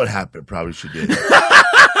 this is what happened. Probably she did.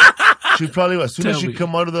 She probably, as soon as she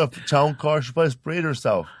come out of the town car, she probably sprayed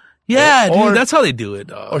herself. Yeah, Or- dude, that's how they do it,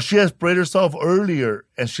 dog. Or she has sprayed herself earlier,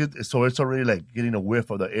 and so it's already like getting a whiff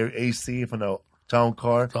of the AC from the town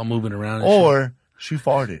car. It's all moving around. And Or she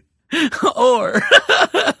farted. shit. Or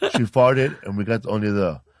She farted, and we got only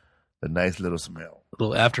the nice little smell.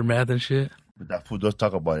 little aftermath and shit. But that fool does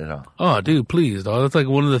talk about it, huh? Oh, dude, please, dog. That's like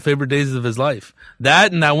one of the favorite days of his life.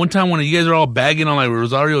 That and that one time when you guys are all bagging on like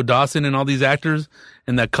Rosario Dawson and all these actors,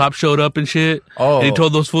 and that cop showed up and shit. Oh. And he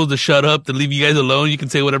told those fools to shut up, to leave you guys alone. You can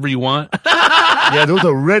say whatever you want. Yeah, there was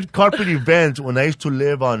a red carpet event when I used to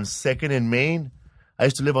live on 2nd and Main. I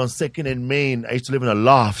used to live on 2nd and Main. I used to live in a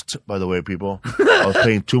loft, by the way, people. I was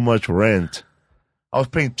paying too much rent. I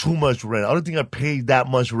don't think I paid that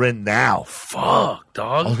much rent now. Fuck, I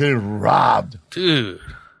dog. was getting robbed. Dude.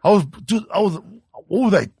 What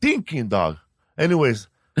was I thinking, dog? Anyways,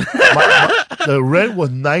 the rent was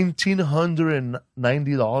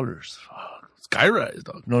 $1,990. Skyrise,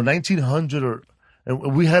 dog. No, 1,900,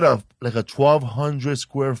 and we had a 1,200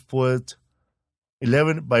 square foot,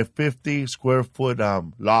 11 by 50 square foot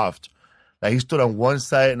loft. Like he stood on one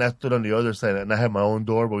side and I stood on the other side, and I had my own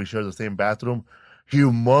door, but we shared the same bathroom.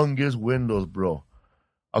 Humongous windows, bro.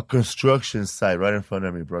 A construction site right in front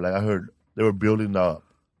of me, bro. Like I heard they were building the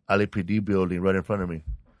LAPD building right in front of me.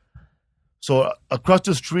 So across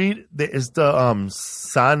the street there is the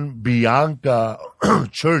San Bianca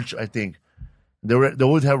church, I think. They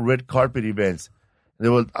would have red carpet events.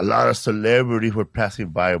 There was a lot of celebrities were passing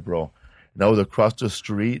by, bro. And I was across the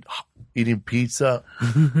street eating pizza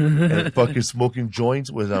and fucking smoking joints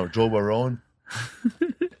with Joe Barone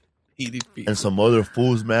and some other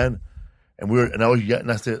fools, man. And I was yelling,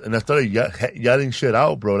 and I started yelling shit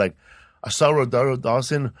out, bro. Like I saw Rosario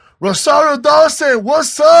Dawson, what's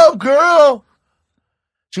up, girl?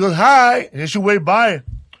 She goes, hi, and then she waved by.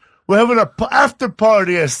 We're having an after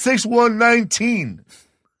party at 6119.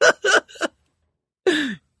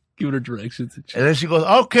 Giving her directions and shit. And then she goes,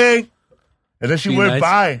 okay. And then she Be went nice.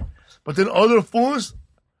 by. But then other fools,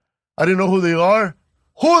 I didn't know who they are.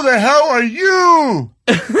 Who the hell are you?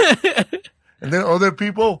 And then other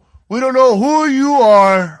people, we don't know who you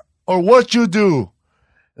are. or what you do.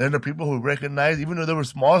 And the people who recognize, even though they were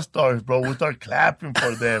small stars, bro, we start clapping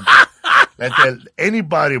for them. Like that,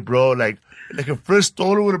 anybody, bro, like a first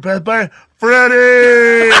stoner would have passed by.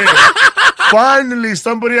 Freddie! Finally,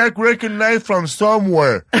 somebody I could recognize from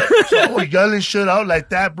somewhere. So I was yelling shit out like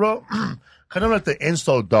that, bro. Kind of like the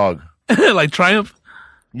insult dog. Like Triumph?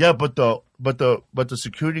 Yeah, but the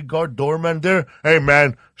security guard doorman there, hey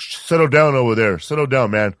man, settle down over there. Settle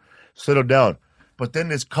down, man. Settle down. But then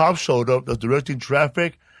this cop showed up, was directing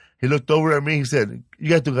traffic. He looked over at me. He said, "You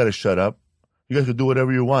guys don't gotta shut up. You guys can do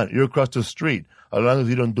whatever you want. You're across the street, as long as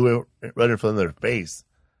you don't do it right in front of their face."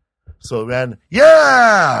 So man,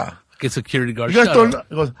 yeah. Get security guard. You guys don't.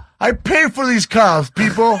 He goes, "I pay for these cops,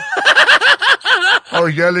 people." I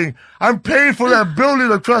was yelling, "I'm paying for that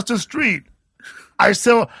building across the street. I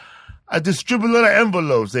distribute a lot of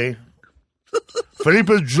envelopes, eh?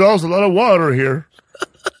 Felipe draws a lot of water here."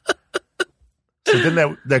 So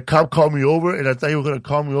then that cop called me over, and I thought he was going to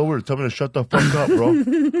call me over to tell me to shut the fuck up, bro.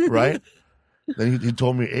 Right? Then he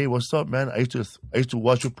told me, "Hey, what's up, man? I used to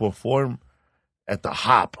watch you perform at the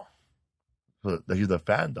Hop." So he's a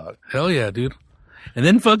fan, dog. Hell yeah, dude. And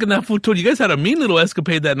then fucking that fool told you guys had a mean little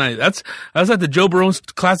escapade that night. That's like the Joe Barone's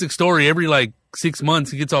classic story. Every like 6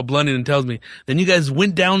 months, he gets all blunted and tells me. Then you guys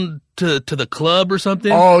went down to the club or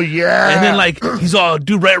something. Oh yeah. And then like he's all,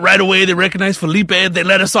 dude, right away they recognized Felipe. They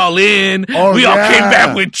let us all in. Oh, we all came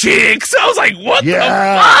back with chicks. I was like, what the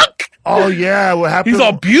fuck? Oh yeah. What happened? These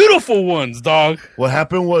all beautiful ones, dog. What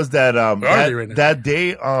happened was that that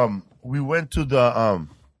day we went to the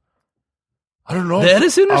I don't know. The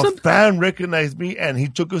Edison or something? A fan recognized me, and he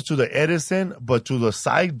took us to the Edison, but to the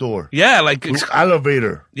side door. Yeah, like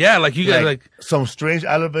elevator. Yeah, like you guys like some strange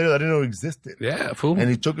elevator I didn't know existed. Yeah, fool. And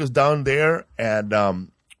he took us down there, and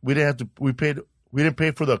we didn't have to. We didn't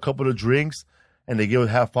pay for the couple of drinks, and they gave us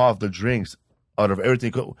half off the drinks out of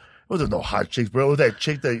everything. It wasn't no hot chicks, bro. It was that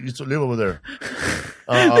chick that used to live over there.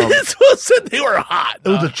 This one said they were hot. It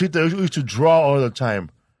was the chick that used to draw all the time.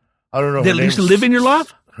 I don't know. They used to live in your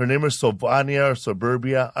loft? Her name is Sylvania or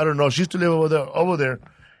Suburbia. I don't know. She used to live over there.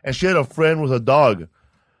 And she had a friend with a dog.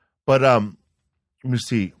 But let me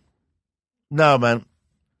see. No, man.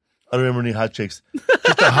 I don't remember any hot chicks.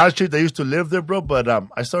 Just a hot chick that used to live there, bro. But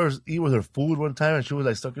I saw her eat with her food one time, and she was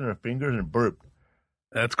like sucking her fingers and burped.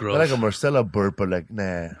 That's gross. Not like a Marcella burp, but like,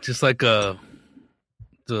 nah. Just like the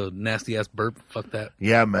nasty ass burp. Fuck that.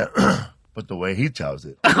 Yeah, man. But the way he tells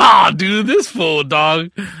it. Oh, dude, this fool,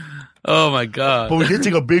 dog. Oh my god! But we did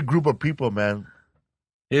take a big group of people, man.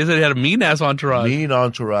 He said he had a mean ass entourage. Mean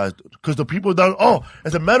entourage, because the people down. Oh,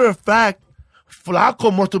 as a matter of fact,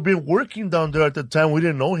 Flaco must have been working down there at the time. We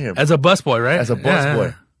didn't know him as a busboy, right? As a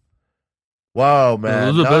busboy. Wow, man!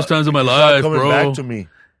 Those are the best times of my life, coming bro. Back to me.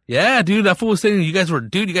 Yeah, dude. That fool was saying you guys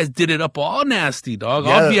did it up all nasty, dog,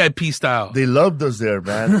 all VIP style. They loved us there,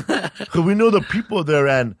 man. Because we know the people there,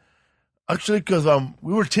 and actually, because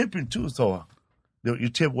we were tipping too, so. You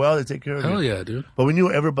tip well, they take care of you. Hell yeah, dude. But we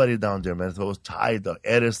knew everybody down there, man. So it was tied, the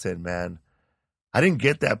Edison, man. I didn't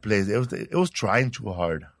get that place. It was trying too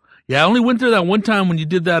hard. Yeah, I only went there that one time when you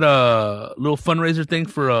did that little fundraiser thing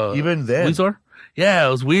for even then. Weezer. Yeah,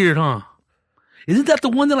 it was weird, huh? Isn't that the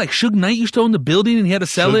one that like Suge Knight used to own the building and he had to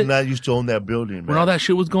sell it? Suge Knight used to own that building, man. When all that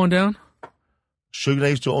shit was going down? Suge Knight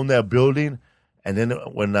used to own that building, and then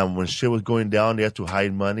when shit was going down, they had to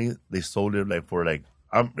hide money. They sold it like for like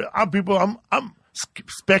I'm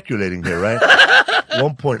speculating here, right?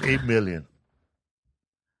 1.8 million.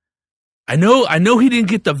 I know he didn't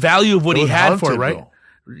get the value of what he had haunted, for it, right? Bro.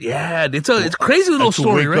 Yeah, it's a crazy little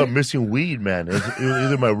story, wake right? Up missing weed, man. It was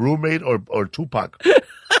either my roommate or Tupac.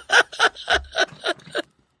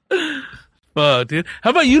 Dude, how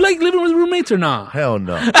about you? Like living with roommates or not? Hell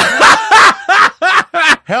no.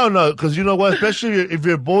 Hell no, because you know what? Especially if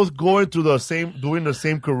you're both going through doing the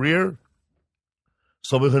same career.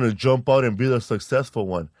 Somebody's going to jump out and be the successful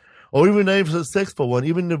one. Or even not even the successful one.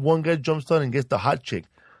 Even if one guy jumps out and gets the hot chick,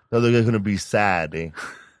 the other guy's going to be sad, eh?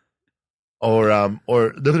 Or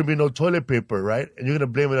there's going to be no toilet paper, right? And you're going to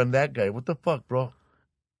blame it on that guy. What the fuck, bro?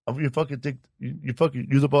 You fucking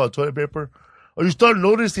use up all the toilet paper? Or you start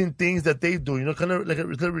noticing things that they do, kind of like a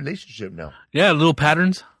relationship now. Yeah, little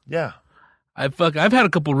patterns. Yeah. I've had a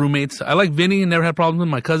couple roommates. I like Vinny and never had problems with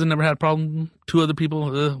him. My cousin never had problems. 2 other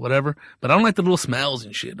people, whatever. But I don't like the little smells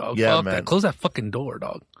and shit, dog. Yeah, fuck man. that. Close that fucking door,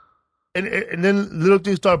 dog. And then little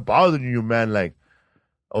things start bothering you, man. Like,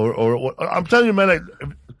 or I'm telling you, man. Like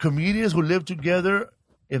comedians who live together,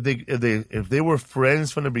 if they were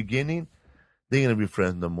friends from the beginning, they ain't gonna be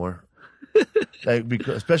friends no more. Like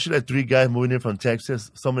because especially like 3 guys moving in from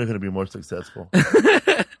Texas, somebody's gonna be more successful.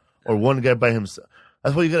 Or one guy by himself.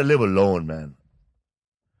 That's why you gotta live alone, man.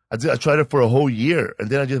 I tried it for a whole year, and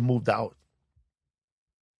then I just moved out.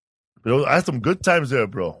 But I had some good times there,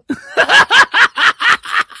 bro.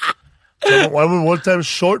 One time,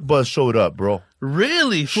 Short Bus showed up, bro.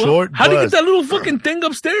 Really? Short How do you Bus. get that little fucking thing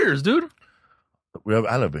upstairs, dude? We have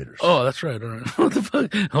elevators. Oh, that's right. All right. What the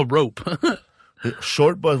fuck? A rope.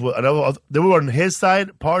 Short Bus. They were on his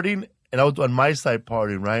side partying, and I was on my side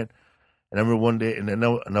partying, right? And I remember one day, and I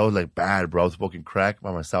was like bad, bro. I was smoking crack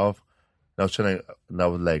by myself. And I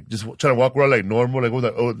was like just trying to walk around like normal, like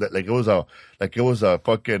it was a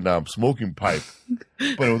fucking smoking pipe,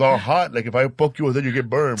 but it was all hot. Like if I poke you with it, you get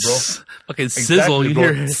burned, bro. Fucking sizzle. You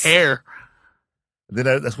hear his hair.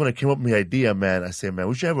 Then that's when I came up with the idea, man. I said, man,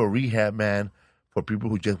 we should have a rehab, man, for people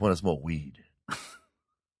who just want to smoke weed,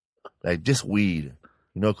 like just weed,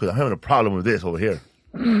 because I'm having a problem with this over here.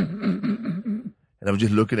 And I was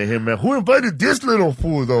just looking at him, man. Who invited this little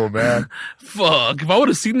fool, though, man? Fuck. If I would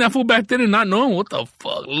have seen that fool back then and not known, what the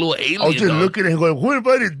fuck? Little alien, I was just dog. looking at him going, who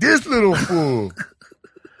invited this little fool?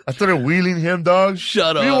 I started wheeling him, dog.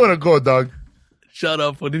 Shut Where up. you want to go, dog? Shut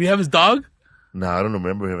up. Fool. Did he have his dog? Nah, I don't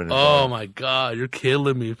remember having his Oh, dog. my God. You're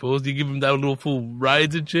killing me, fools. You give him that little fool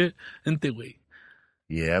rides and shit? And think, wait.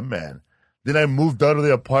 Yeah, man. Then I moved out of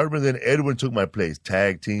the apartment. Then Edwin took my place.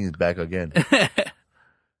 Tag teams back again.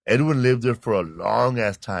 Edwin lived there for a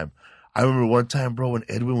long-ass time. I remember one time, bro, when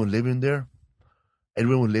Edwin was living there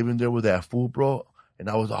with that fool, bro, and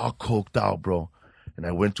I was all coked out, bro. And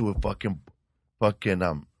I went to a fucking talk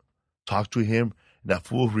to him, and that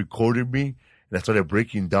fool recorded me, and I started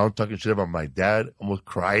breaking down, talking shit about my dad, almost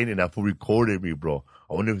crying, and that fool recorded me, bro.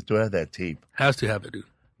 I wonder if he still has that tape. Has to have it, dude.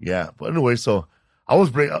 Yeah, but anyway, so I was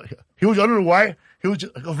I don't know why, he was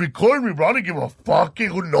recording me, bro. I didn't give a fucking,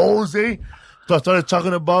 who knows, eh? So I started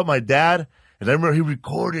talking about my dad, and I remember he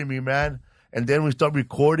recorded me, man. And then we start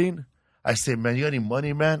recording. I said, man, you got any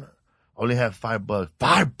money, man? I only have $5.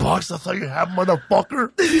 $5? That's all you have,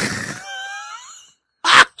 motherfucker?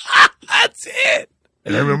 That's it.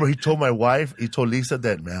 And I remember he told Lisa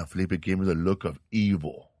that, man, Felipe gave me the look of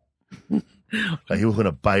evil. Like he was going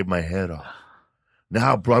to bite my head off.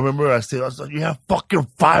 Now, bro, I remember I said, you have fucking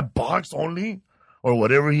 $5 only? Or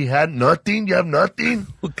whatever he had, nothing? You have nothing?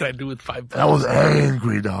 What can I do with $5? I was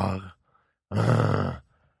angry, dog.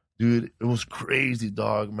 Dude, it was crazy,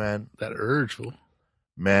 dog, man. That urge, fool.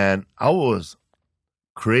 Man, I was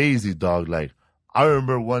crazy, dog. Like, I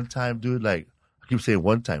remember one time, dude, like, I keep saying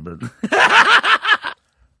one time, but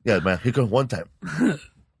yeah, man, here comes one time.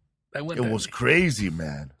 It was crazy,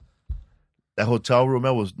 man. That hotel room,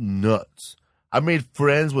 man, was nuts. I made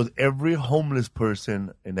friends with every homeless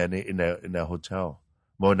person in that hotel,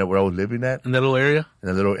 where I was living at. In that little area? In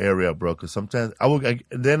that little area, bro. Because sometimes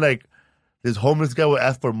this homeless guy would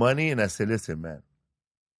ask for money, and I said, listen, man,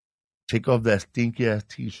 take off that stinky ass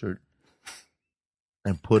T-shirt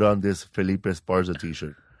and put on this Felipe Esparza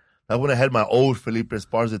T-shirt. That's when I had my old Felipe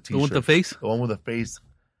Esparza T-shirt. The one with the face? The one with the face.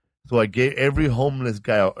 So I gave every homeless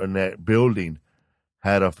guy in that building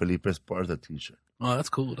had a Felipe Esparza T-shirt. Oh, that's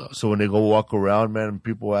cool, dog. So when they go walk around, man,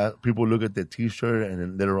 people look at the T-shirt, and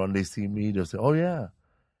then later on they see me, they'll say, "Oh yeah."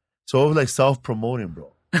 So it was like self-promoting,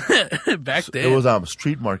 bro. Back then, it was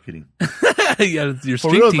street marketing. Yeah, your For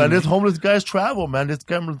street real, team. man. This homeless guy's travel, man.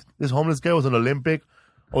 This homeless guy was an Olympic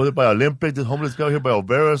over there by Olympic. This homeless guy over here by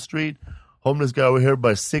Olvera Street. Homeless guy over here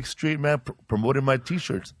by 6th Street, man, promoting my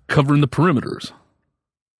T-shirts, covering the perimeters.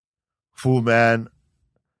 Fool, man.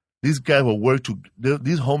 These guys will work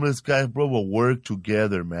these homeless guys, bro, will work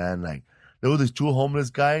together, man. Like, there were these two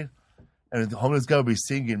homeless guys, and the homeless guy would be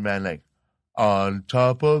singing, man, like, on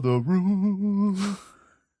top of the roof.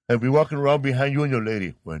 And be walking around behind you and your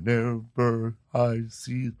lady. Whenever I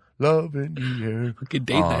see love in the air, Fucking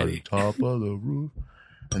date on nighty. top of the roof.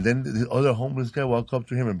 And then the other homeless guy walk up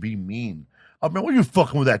to him and be mean. Oh, man, what are you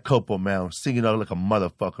fucking with that couple, man? Singing out like a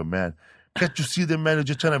motherfucker, man. Can't you see them, man? They're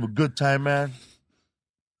just trying to have a good time, man.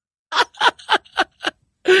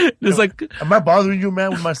 It's like, am I bothering you,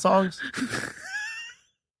 man, with my songs?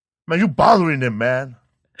 Man, you bothering them, man.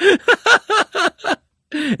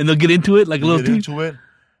 and they'll get into it like a little Get team. into it, and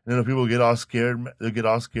then the people get all scared. They get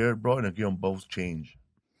all scared, bro, and they give them both change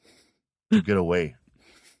to get away.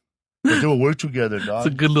 But they will work together, dog.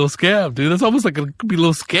 It's a good little scab, dude. That's almost like it could be a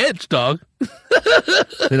little sketch, dog.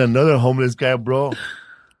 Then another homeless guy, bro.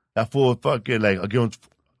 That fool fucking like again.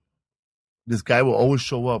 This guy will always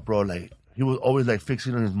show up, bro. Like he was always like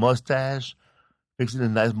fixing his mustache, fixing a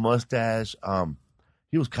nice mustache.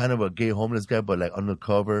 He was kind of a gay homeless guy, but like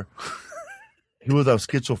undercover. He was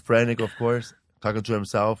schizophrenic, of course, talking to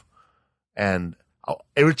himself. And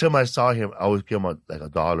every time I saw him, I always give him like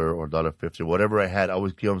 $1 or $1.50, whatever I had. I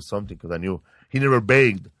always give him something because I knew he never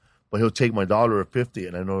begged, but he'll take my $1.50,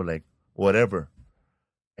 and I know like whatever.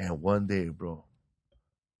 And one day, bro,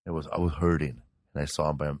 I was hurting, and I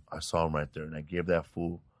saw him right there, and I gave that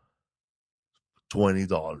fool $20,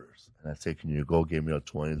 and I said, "Can you go give me a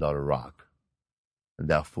 $20 rock?" And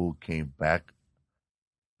that fool came back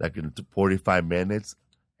like in 45 minutes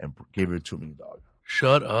and gave it to me, dog.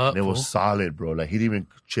 Shut up. And it was solid, bro. Like, he didn't even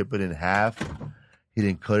chip it in half. He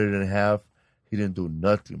didn't cut it in half. He didn't do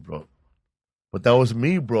nothing, bro. But that was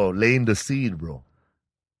me, bro, laying the seed, bro.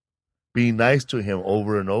 Being nice to him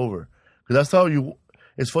over and over. Because that's how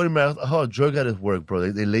it's funny, man, how drug addicts work,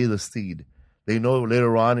 bro. They lay the seed. They know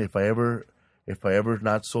later on, if I ever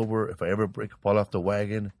not sober, if I ever fall off the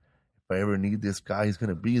wagon, if I ever need this guy, he's going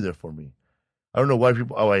to be there for me. I don't know why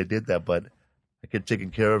I did that, but I kept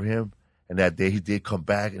taking care of him. And that day he did come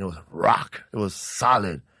back, and it was rock. It was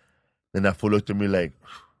solid. Then that fool looked at me like,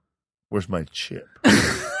 "Where's my chip?"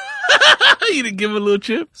 You didn't give him a little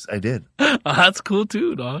chip? I did. Oh, that's cool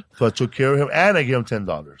too, dog. So I took care of him, and I gave him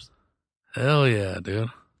 $10. Hell yeah, dude.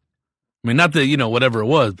 I mean, not that, whatever it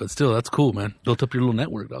was, but still, that's cool, man. Built up your little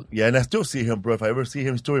network, dog. Yeah, and I still see him, bro. If I ever see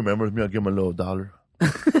him, he still remembers me. I'll give him a little $1.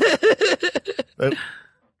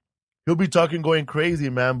 He'll be talking, going crazy,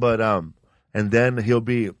 man, but and then he'll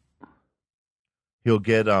get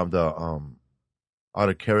the out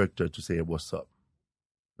of character to say, "What's up?"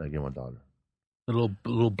 I give him $1. A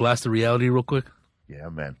little blast of reality real quick. Yeah,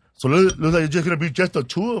 man. So looks like it's just gonna be just the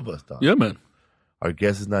two of us, dog. Yeah, man. Our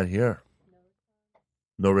guest is not here.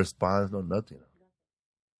 No response, no nothing.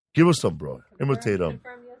 Give us some, bro. Imitate him.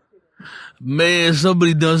 Man,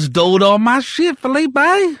 somebody done stole all my shit, filet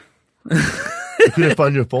bay. You couldn't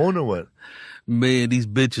find your phone or what? Man, these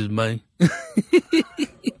bitches, man.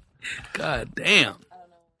 God damn.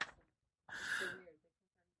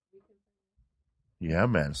 Yeah,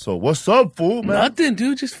 man. So what's up, fool, man? Nothing,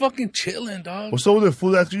 dude. Just fucking chilling, dog. What's up with the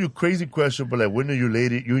fool asking you a crazy question, but like, when are you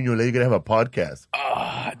and your lady gonna have a podcast?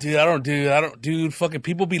 Dude, I don't, dude. Fucking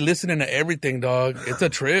people be listening to everything, dog. It's a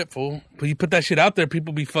trip, fool. But you put that shit out there,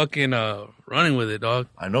 people be fucking running with it, dog.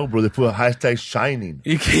 I know, bro. They put a hashtag shining.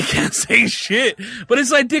 You can't say shit. But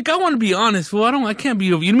it's like, Dick, I want to be honest, fool. I can't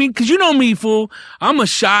be over. You know what I mean? Because you know me, fool. I'm a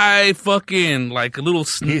shy fucking, like a little.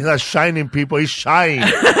 He's not shining, people. He's shying.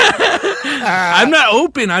 I'm not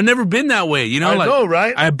open. I've never been that way. I know,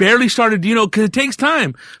 right? I barely started, because it takes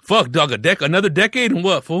time. Fuck, dog, another decade and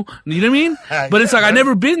what, fool? You know what I mean? But it's like, I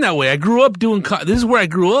never been that way. I grew up doing, this is where I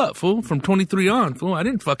grew up, fool, from 23 on, fool. I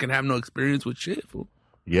didn't fucking have no experience with shit, fool.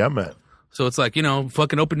 Yeah, man. So it's like,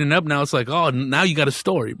 fucking opening up now. It's like, oh, now you got a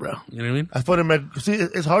story, bro. You know what I mean? I thought it meant, see,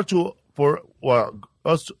 it's hard for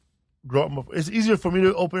us grow up. It's easier for me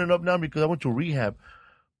to open it up now because I went to rehab.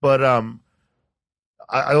 But,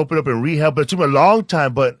 I opened up in rehab, but it took me a long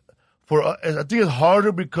time. But I think it's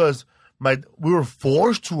harder because we were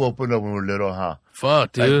forced to open up when we were little, huh?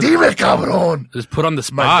 Fuck, dude. Like, dime, cabrón. Just put on the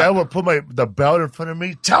spot. My dad would put the belt in front of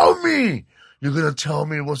me. Tell me. You're going to tell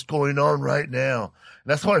me what's going on right now.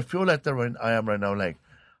 And that's how I feel like I am right now. Like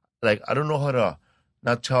I don't know how to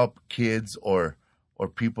not tell kids or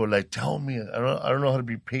people, like, tell me. I don't know how to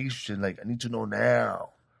be patient. Like, I need to know now.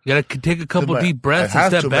 You gotta take a couple deep breaths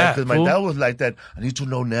and step back. Because my dad was like that. I need to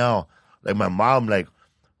know now. Like my mom, like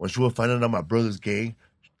when she was finding out my brother's gay,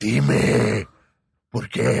 dime, ¿por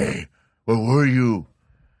qué? Where were you?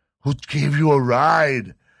 Who gave you a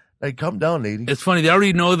ride? Like, calm down, lady. It's funny. They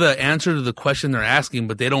already know the answer to the question they're asking,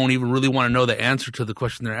 but they don't even really want to know the answer to the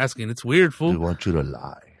question they're asking. It's weird, fool. They want you to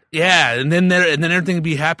lie. Yeah, and then everything will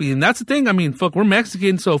be happy. And that's the thing. I mean, fuck, we're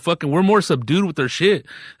Mexican, so fucking we're more subdued with our shit.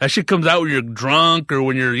 That shit comes out when you're drunk or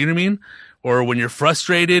when you're, you know what I mean? Or when you're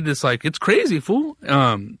frustrated. It's like, it's crazy, fool.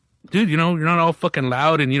 Dude, you're not all fucking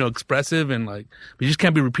loud and, expressive and like, you just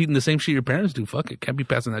can't be repeating the same shit your parents do. Fuck it. Can't be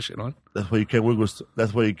passing that shit on. That's why you can't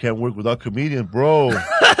work without comedians, bro.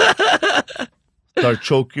 Start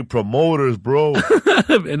choking promoters, bro.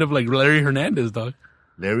 End up like Larry Hernandez, dog.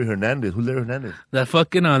 Larry Hernandez. Who's Larry Hernandez? That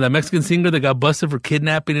fucking, that Mexican singer that got busted for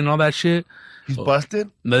kidnapping and all that shit. He's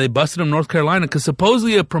busted? No, they busted him in North Carolina because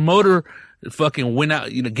supposedly a promoter fucking went out,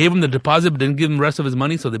 gave him the deposit but didn't give him the rest of his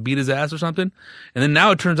money, so they beat his ass or something. And then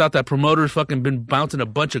now it turns out that promoter's fucking been bouncing a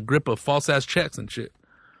bunch of grip of false ass checks and shit.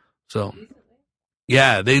 So,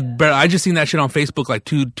 yeah, I just seen that shit on Facebook like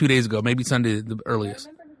two days ago, maybe Sunday the earliest.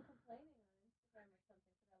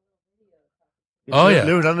 Oh, yeah.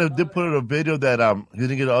 Larry Hernandez did put in a video that he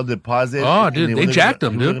didn't get all the deposit. Oh, dude, they jacked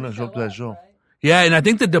him, dude. He was going to show up to that show. Yeah, and I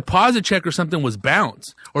think the deposit check or something was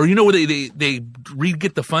bounced. Or where they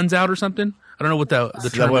re-get the funds out or something? I don't know what the term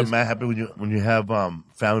is. That's what might happen when you have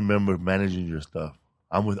family members managing your stuff.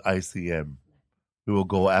 I'm with ICM. We will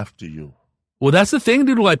go after you. Well, that's the thing,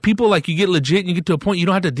 dude. Like, people, like, you get legit and you get to a point you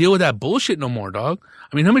don't have to deal with that bullshit no more, dog.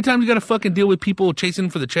 I mean, how many times you got to fucking deal with people chasing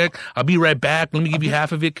for the check? I'll be right back. Let me give you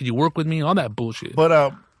half of it. Could you work with me? All that bullshit.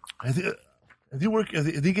 But is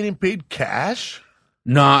he getting paid cash?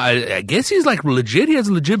 No, I guess he's like legit. He has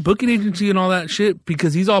a legit booking agency and all that shit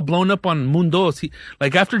because he's all blown up on Mundos.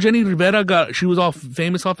 Like after Jenny Rivera she was all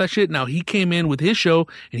famous off that shit. Now he came in with his show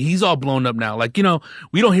and he's all blown up now. Like, you know,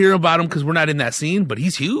 we don't hear about him because we're not in that scene, but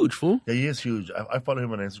he's huge, fool. Yeah, he is huge. I follow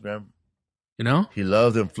him on Instagram. You know? He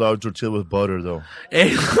loves them flour tortilla with butter, though. Hey,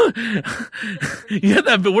 you had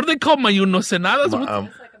that, what do they call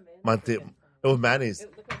mayunosenadas? It was mayonnaise.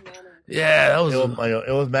 Yeah, that was.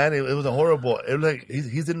 It was mayonnaise. It was a horrible. It was like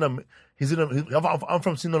I'm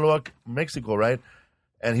from Sinaloa, Mexico, right?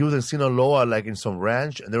 And he was in Sinaloa, like in some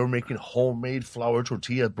ranch, and they were making homemade flour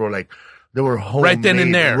tortillas, bro. Like they were homemade right then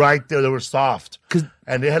and there. Right there, they were soft.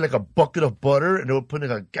 And they had like a bucket of butter, and they were putting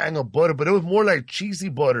like a gang of butter, but it was more like cheesy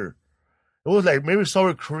butter. It was like maybe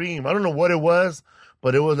sour cream. I don't know what it was,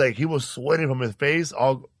 but it was like he was sweating from his face,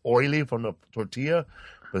 all oily from the tortilla.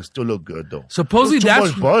 But it still look good though. Supposedly that's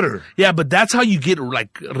too much butter. Yeah, but that's how you get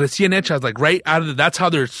like recién hechas, like right out of that's how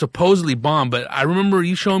they're supposedly bomb. But I remember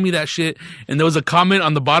you showing me that shit, and there was a comment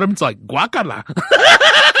on the bottom. It's like guacala.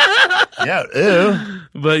 Yeah, ew.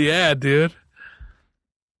 But yeah, dude.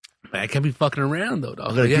 Man, I can't be fucking around though,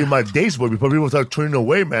 dog. I'm gonna give my dates for before people start turning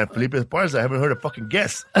away, man. Felipe Esparza, I haven't heard a fucking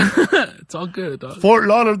guess. It's all good, dog. Fort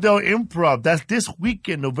Lauderdale Improv. That's this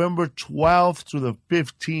weekend, November 12th through the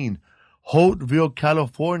 15th. Holtville,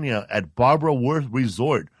 California, at Barbara Worth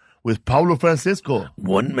Resort with Pablo Francisco.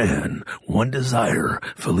 One man, one desire,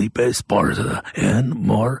 Felipe Esparza and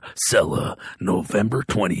Marcella, November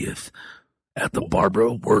 20th at the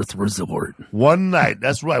Barbara Worth Resort. One night,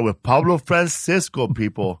 that's right, with Pablo Francisco,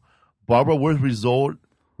 people. Barbara Worth Resort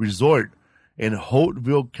in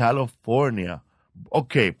Holtville, California.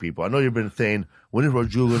 Okay, people, I know you've been saying, when is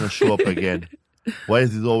Raju going to show up again? Why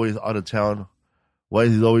is he always out of town? Why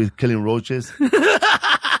is he always killing roaches?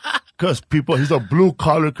 Because he's a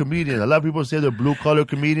blue-collar comedian. A lot of people say they're blue-collar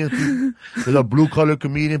comedians. They're a blue-collar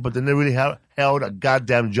comedian, but they never really held a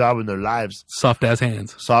goddamn job in their lives. Soft-ass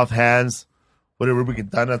hands. Soft hands. What did Ruben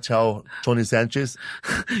Quintana tell Tony Sanchez?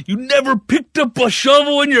 You never picked up a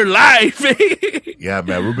shovel in your life. Yeah,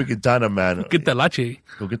 man. Ruben Quintana, man. Get that lache.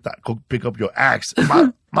 Go pick up your axe.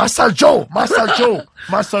 Masa Joe.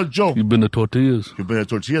 You've been to tortillas.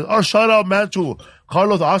 Oh, shout out, man, to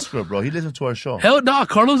Carlos Oscar, bro. He listened to our show. Hell no,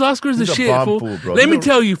 Carlos Oscar's the shit, bomb fool. bro. Let me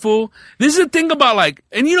tell you, fool. This is the thing about like,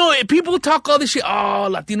 and you know, people talk all this shit. Oh,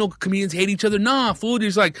 Latino comedians hate each other. Nah, fool.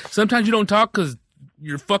 There's like, sometimes you don't talk because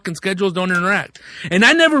your fucking schedules don't interact. And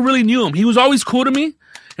I never really knew him. He was always cool to me.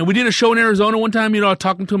 And we did a show in Arizona one time, you know,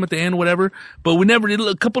 talking to him at the end, whatever. But we never did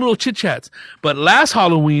a couple little chit chats. But last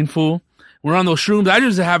Halloween, fool, we're on those shrooms. I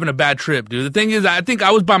just having a bad trip, dude. The thing is, I think I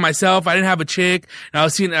was by myself. I didn't have a chick. And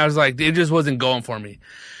I was like, it just wasn't going for me.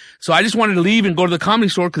 So I just wanted to leave and go to the Comedy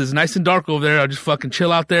Store because it's nice and dark over there. I'll just fucking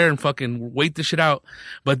chill out there and fucking wait this shit out.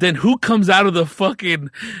 But then who comes out of the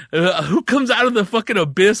fucking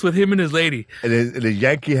abyss with him and his lady? And a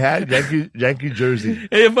Yankee hat, Yankee jersey.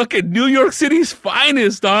 And fucking New York City's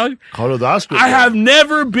finest, dog. Carlos Oscar. I have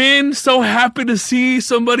never been so happy to see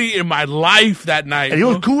somebody in my life that night. And he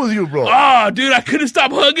was cool with you, bro. Oh, dude, I couldn't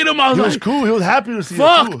stop hugging him. He was cool. He was happy to see you.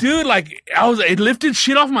 Fuck, dude. Like, it lifted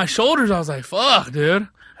shit off my shoulders. I was like, fuck, dude.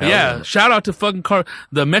 Yeah, shout out to fucking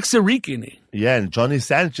the Mexican. Yeah, and Johnny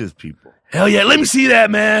Sanchez, people. Hell yeah, let me see that,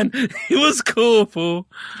 man. He was cool, fool.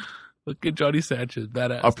 Look at Johnny Sanchez,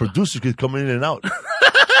 badass. Our producer keeps coming in and out.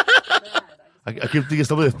 I keep thinking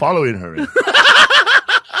somebody's following her.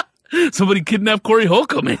 Somebody kidnapped Corey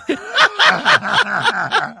Holcomb.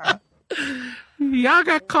 Y'all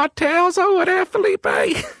got cartels over there, Felipe.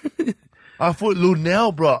 I thought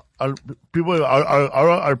Lunel, bro.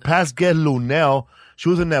 Our past guest, Lunel, she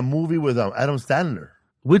was in that movie with Adam Sandler.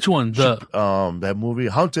 Which one? That movie,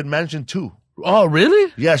 Haunted Mansion 2. Oh,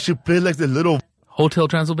 really? Yeah, she played like the little Hotel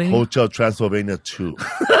Transylvania. Hotel Transylvania 2.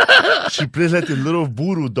 She plays like the little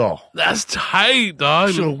voodoo doll. That's tight, dog.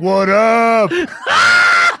 So what up?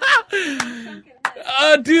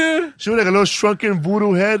 Dude. She was like a little shrunken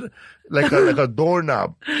voodoo head, like a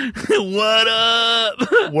doorknob. What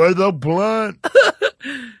up? Where the blunt?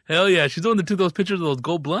 Hell yeah, she's the one that took those pictures of those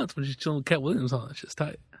gold blunts when she's chilling with Cat Williams. Oh, that shit's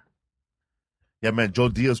tight. Yeah, man, Joe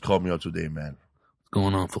Diaz called me up today, man. What's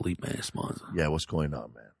going on, Felipe Esparza? Yeah, what's going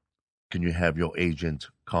on, man? Can you have your agent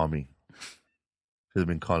call me? He's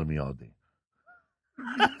been calling me all day.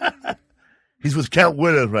 He's with Cat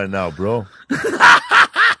Williams right now, bro.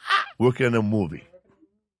 Working on a movie.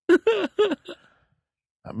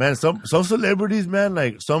 Man, some celebrities, man,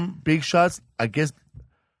 like some big shots, I guess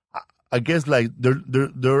like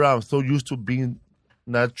they're so used to being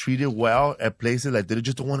not treated well at places like they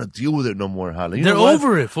just don't want to deal with it no more. Hala. They're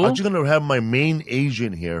over it, fool. I'm just gonna have my main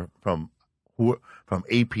agent here from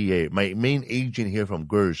APA, my main agent here from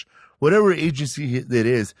Gersh, whatever agency it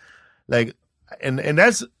is, like, and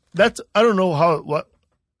that's I don't know what.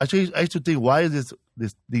 Actually, I used to think, why is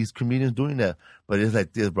these comedians doing that? But it's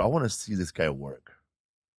like this, bro. I want to see this guy work.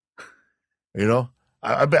 You know,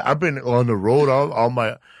 I've been on the road all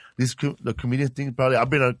my the comedian thing. Probably I've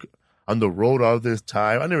been on the road all this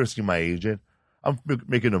time. I never seen my agent. I'm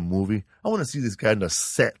making a movie. I want to see this guy on the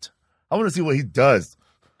set. I want to see what he does.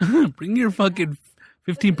 Bring your fucking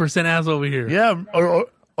 15% ass over here. Yeah,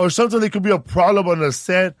 or something that could be a problem on the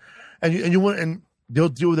set, and you want, and they'll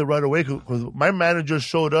deal with it right away. Because my manager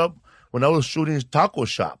showed up when I was shooting his taco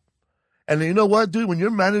shop, and you know what, dude? When your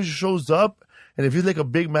manager shows up, and if he's like a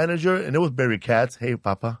big manager, and it was Barry Katz, hey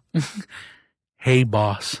Papa, hey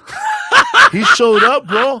boss, he showed up,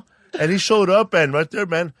 bro, and right there,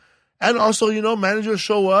 man. And also, you know, managers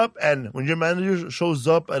show up, and when your manager shows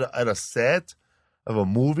up at a set of a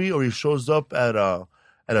movie, or he shows up at a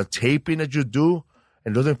taping that you do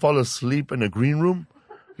and doesn't fall asleep in the green room,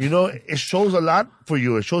 you know, it shows a lot for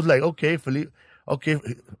you. It shows like, okay,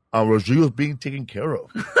 Rodrigo's being taken care of.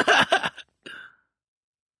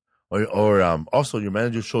 or also your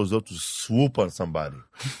manager shows up to swoop on somebody.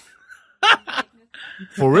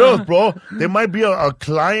 For real, bro. There might be a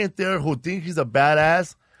client there who thinks he's a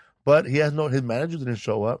badass, but his manager didn't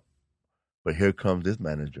show up. But here comes this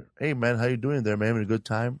manager. Hey, man, how you doing there, man? Having a good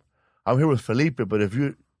time? I'm here with Felipe, but if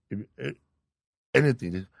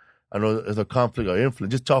anything, I know there's a conflict of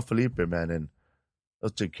influence, just tell Felipe, man, and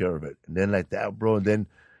let's take care of it. And then like that, bro, and then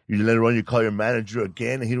you later on you call your manager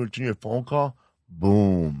again, and he don't return your phone call.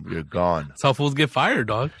 Boom, you're gone. That's how fools get fired,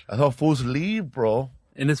 dog. That's how fools leave, bro.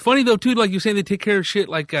 And it's funny though, too. Like you're saying, they take care of shit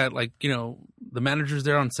like you know, the managers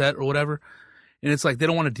there on set or whatever. And it's like they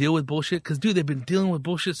don't want to deal with bullshit because, dude, they've been dealing with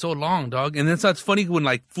bullshit so long, dog. And that's funny when,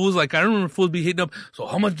 like, fools, like, I remember fools be hitting up, so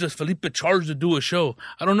how much does Felipe charge to do a show?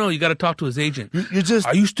 I don't know. You got to talk to his agent.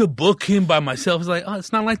 I used to book him by myself. It's like, oh,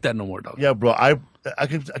 it's not like that no more, dog. Yeah, bro. I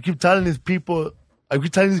keep telling these people, I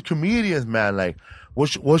keep telling these comedians, man, like,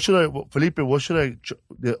 Felipe, what should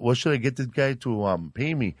I get this guy to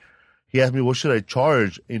pay me? He asked me, what should I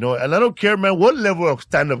charge? You know, and I don't care, man, what level of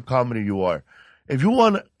stand-up comedy you are. If you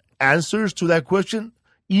want answers to that question,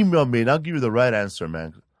 email me and I'll give you the right answer,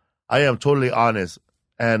 man. I am totally honest.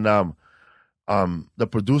 And the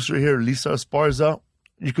producer here, Lisa Esparza,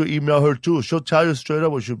 you could email her too. She'll tell you straight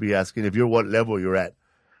up what she'll be asking if you're what level you're at.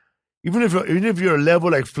 Even if you're a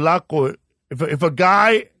level like Flaco, if a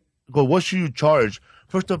guy go, what should you charge?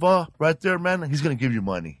 First of all, right there, man, he's gonna give you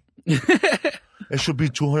money. It should be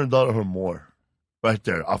 $200 or more, right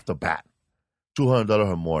there off the bat, $200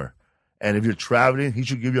 or more. And if you're traveling, he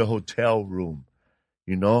should give you a hotel room,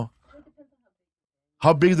 you know?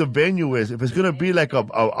 How big the venue is. If it's going to be like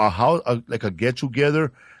a house, like a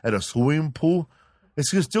get-together at a swimming pool, it's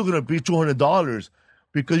still going to be $200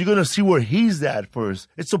 because you're going to see where he's at first.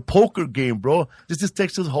 It's a poker game, bro. This is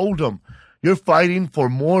Texas Hold'em. You're fighting for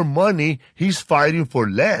more money. He's fighting for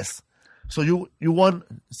less. So you want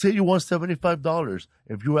 $75.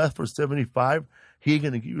 If you ask for $75, he ain't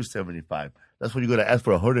going to give you $75. That's when you're going to ask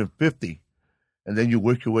for $150. And then you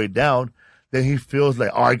work your way down. Then he feels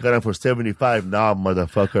like, oh, I got him for $75. Nah,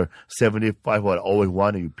 motherfucker. $75 what I always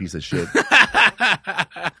wanted, you piece of shit.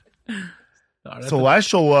 So I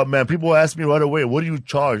show up, man. People ask me right away, what do you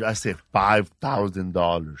charge? I said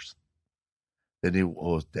 $5,000. Then he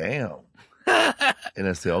goes, damn. And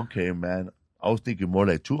I said, okay, man. I was thinking more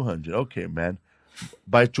like $200. Okay, man.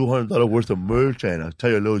 Buy $200 worth of merch and I'll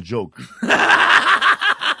tell you a little joke.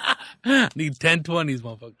 Need 10 20s,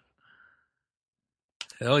 motherfucker.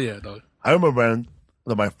 Hell yeah, dog. I remember, man,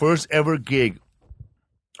 my first ever gig,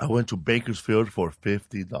 I went to Bakersfield for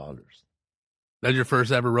 $50. That's your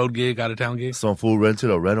first ever road gig, out of town gig? Some fool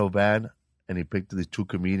rented a rental van, and he picked these two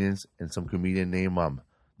comedians and some comedian named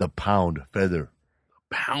the Pound Feather.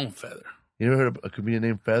 Pound Feather. You ever heard of a comedian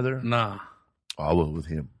named Feather? Nah. Oh, I was with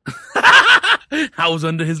him. I was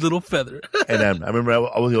under his little feather. And I remember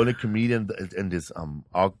I was the only comedian in this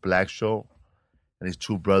all black show, and his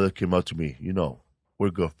two brothers came up to me. You know, we're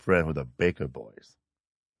good friends with the Baker Boys.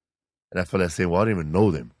 And I felt like saying, well, I don't even know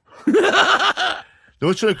them. They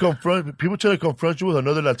were trying to confront you with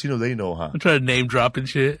another Latino they know, huh? I'm trying to name drop and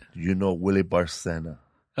shit. Do you know Willie Barcena?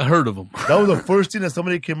 I heard of him. That was the first thing that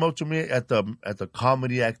somebody came up to me at the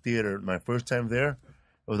Comedy Act Theater. My first time there,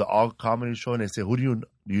 it was an all comedy show, and they said, "Do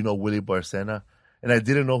you know Willie Barcena?" And I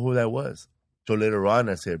didn't know who that was. So later on,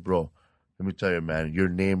 I said, bro, let me tell you, man, your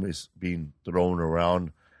name is being thrown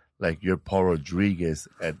around like you're Paul Rodriguez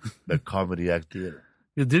at the Comedy Act Theater.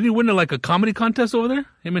 Didn't he win like a comedy contest over there?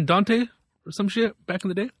 Him and Dante or some shit back in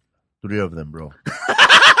the day? 3 of them, bro.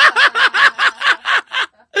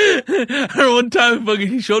 I heard one time fucking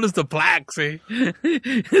he showed us the plaques, eh?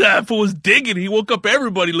 That fool was digging. He woke up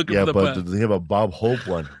everybody looking for the plaque. Yeah, but they have a Bob Hope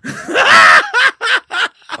one. A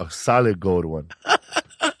solid gold one.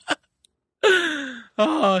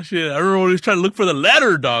 Oh, shit. I remember when he was trying to look for the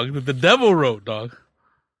letter, dog, that the devil wrote, dog.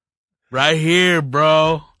 Right here,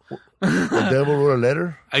 bro. The devil wrote a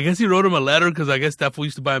letter? I guess he wrote him a letter because I guess that fool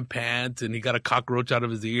used to buy him pants and he got a cockroach out of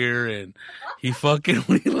his ear and he fucking,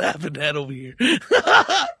 what are you laughing at over here?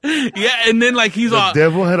 Yeah, and then like The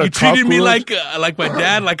devil had a he treated me cockroach? like my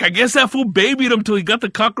dad. Like I guess that fool babied him till he got the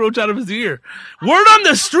cockroach out of his ear. Word on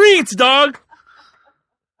the streets, dog.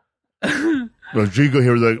 Rodrigo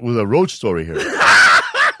here with a roach story here.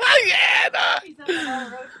 Yeah, dog.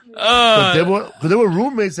 The devil, because they were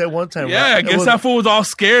roommates at one time. Yeah, right? I guess that fool was all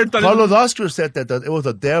scared. Carlos Oscar said that it was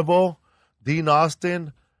the devil, Dean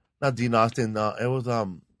Austin, not Dean Austin. It was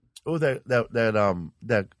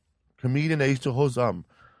that comedian that used to host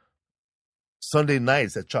Sunday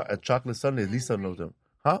nights at Chocolate Sundays. Lisa knows him,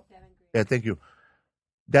 huh? Yeah, thank you.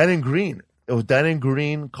 Danny Green. It was Danny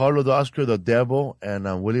Green, Carlos Oscar, the devil, and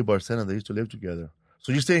Willie Barcena. They used to live together.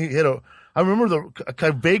 So you say he had a. I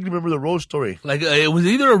vaguely remember the roach story. Like it was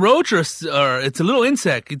either a roach or it's a little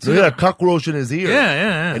insect. He had a cockroach in his ear.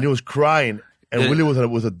 Yeah. And he was crying, and Willie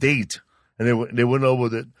was a date, and they went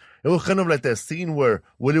over it. It was kind of like that scene where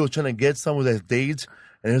Willie was trying to get some of his dates,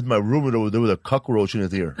 and here's my roommate over there with a cockroach in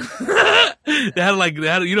his ear. they had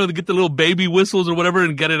to get the little baby whistles or whatever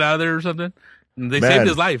and get it out of there or something. And they saved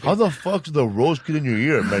his life. How the fuck did the roach get in your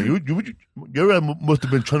ear, man? You must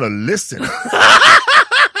have been trying to listen.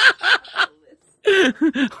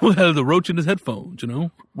 Well, the roach in his headphones, you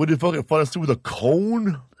know. What did you fucking fall asleep with a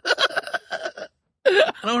cone? I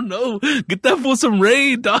don't know. Get that fool some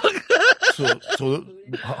raid, dog. so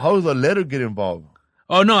how does a letter get involved?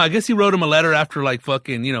 Oh no, I guess he wrote him a letter after like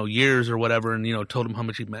fucking, years or whatever, and told him how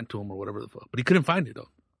much he meant to him or whatever the fuck. But he couldn't find it though.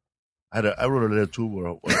 I wrote a letter too.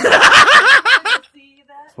 Where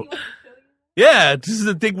yeah, this is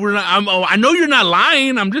the thing. I know you're not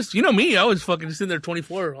lying. I'm just, me. I was fucking just in there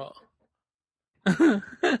 24. One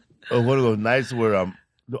of those nights where I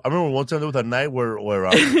remember one time there was a night where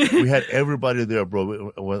we had everybody there,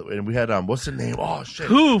 bro, and we had what's the name? Oh shit,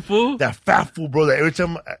 who fool? That fat fool, bro. That every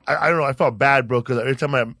time I don't know, I felt bad, bro, because every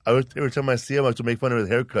time I see him, I have to make fun of his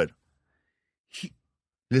haircut. He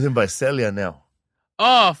lives in Visalia now.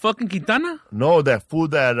 Oh, fucking Quintana? No, that fool,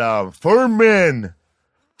 that Furman.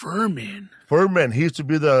 Furman. He used to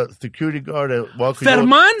be the security guard at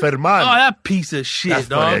Ferman? Ferman. Oh, that piece of shit, That's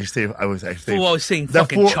dog. Funny. I was fool always saying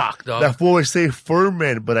fucking chalk, dog. That fool always say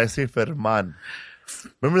Furman, but I say Ferman.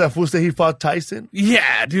 Remember that fool said he fought Tyson?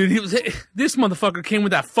 Yeah, dude. This motherfucker came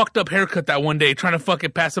with that fucked up haircut that one day, trying to fucking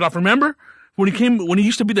pass it off. Remember when he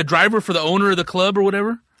used to be the driver for the owner of the club or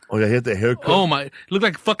whatever? Oh yeah, he had the haircut. Oh my, looked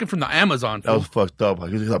like fucking from the Amazon. Fool. That was fucked up.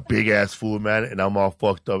 Like, he's a big ass fool, man, and I'm all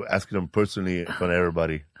fucked up asking him personally in front of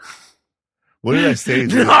everybody. What did I say?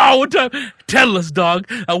 Dude? No, what time? Tell us, dog.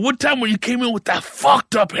 What time when you came in with that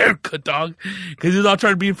fucked up haircut, dog? Because he was all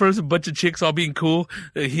trying to be in front of a bunch of chicks, all being cool.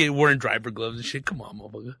 He ain't wearing driver gloves and shit. Come on,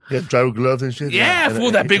 motherfucker. He had driver gloves and shit. Yeah,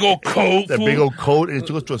 fool, that big old coat. That big old coat, and he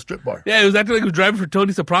took us to a strip bar. Yeah, it was acting like he was driving for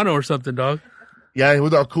Tony Soprano or something, dog. Yeah, he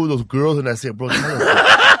was all cool with those girls, and I said, bro,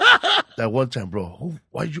 that one time, bro,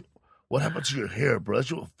 what happened to your hair, bro? That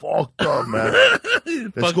shit was fucked up, man.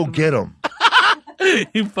 Let's go get him.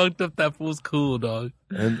 He fucked up that fool's cool, dog.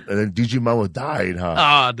 And then DJ Mama died, huh?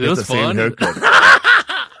 Ah, dude, it was the fun. Same haircut.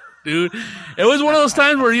 Dude, it was one of those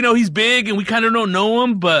times where, he's big and we kind of don't know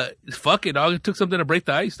him, but fuck it, dog. It took something to break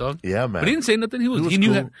the ice, dog. Yeah, man. But he didn't say nothing. He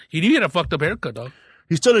knew cool. he had a fucked up haircut, dog.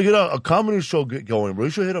 He's trying to get a comedy show going, bro.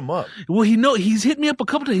 You should hit him up. Well, he's hit me up a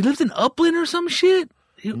couple times. He lives in Upland or some shit.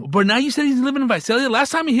 But now you said he's living in Visalia.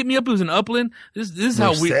 Last time he hit me up, he was in Upland. This is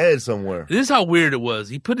how weird. Said somewhere. This is how weird it was.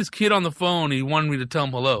 He put his kid on the phone. He wanted me to tell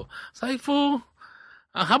him hello. It's like, fool.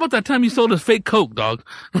 How about that time you sold us fake Coke, dog?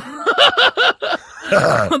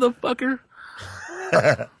 Motherfucker.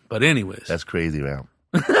 But anyways, that's crazy, man.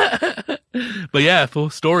 But yeah,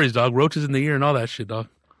 fool. Stories, dog. Roaches in the ear and all that shit, dog.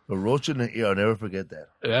 A roach in the ear. I'll never forget that.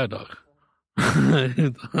 Yeah, dog.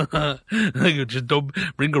 Just don't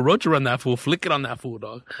bring a roach around that fool. Flick it on that fool,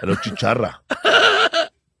 dog. I know chicharra.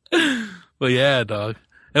 But yeah, dog.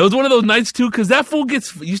 It was one of those nights too, because that fool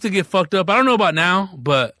used to get fucked up. I don't know about now,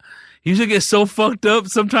 but He used to get so fucked up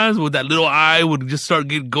sometimes with that little eye would just start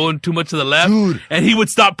going too much to the left. Dude. And he would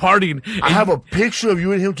stop partying. I have a picture of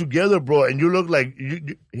you and him together, bro, and you look like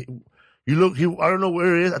you look. I don't know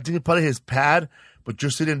where it is. I think it's probably his pad, but you're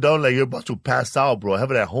sitting down like you're about to pass out, bro. I have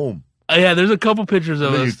it at home. Yeah, there's a couple pictures of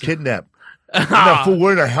And then us. you're kidnapped. And that fool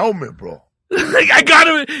wearing a helmet, bro. I got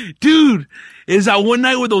him, dude. Is that one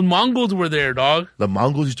night where those Mongols were there, dog? The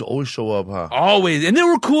Mongols used to always show up, huh? Always, and they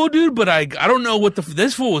were cool, dude. But I don't know what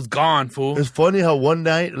this fool was gone, fool. It's funny how one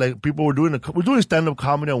night, like, people were doing stand-up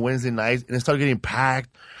comedy on Wednesday nights, and it started getting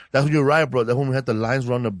packed. That's when you're right, bro. That's when we had the lines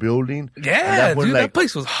around the building. Yeah, that's when, dude, like, that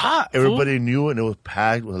place was hot. Fool. everybody knew, and it was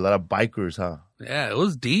packed with a lot of bikers, huh? Yeah, it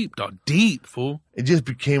was deep, dog. Deep, fool. It just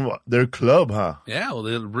became their club, huh? Yeah,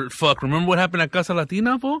 well, fuck. Remember what happened at Casa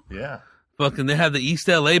Latina, fool? Yeah. Fucking, they had the East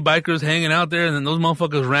LA bikers hanging out there, and then those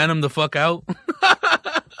motherfuckers ran them the fuck out.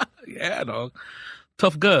 Yeah, dog.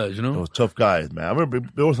 Tough guys, you know? Those tough guys, man. I remember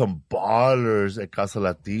there were some ballers at Casa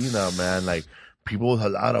Latina, man. Like, people with a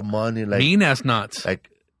lot of money. Like, Mean ass nuts. Like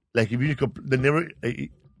if you could, they never.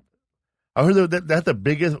 I heard that that's the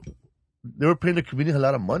biggest. They were paying the comedians a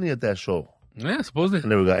lot of money at that show. Yeah, supposedly. I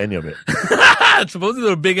never got any of it. Supposedly they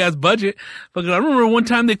were a big ass budget. Fucking, I remember one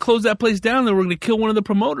time they closed that place down. They were going to kill one of the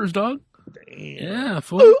promoters, dog. Yeah,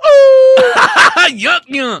 fool. Yuck,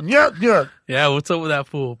 yuck. Yuck, yuck. Yeah, what's up with that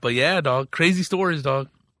fool? But yeah, dog. Crazy stories, dog.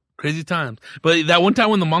 Crazy times. But that one time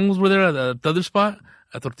when the Mongols were there at the other spot,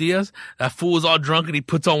 at Tortillas, that fool was all drunk and he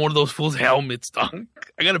puts on one of those fools' helmets, dog.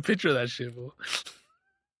 I got a picture of that shit, fool.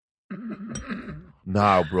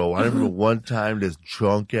 Nah, bro. I remember one time this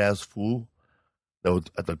drunk ass fool that was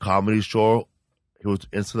at the comedy show. He was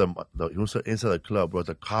inside the club, bro. At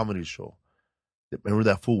the comedy show. Remember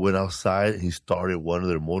that fool went outside and he started one of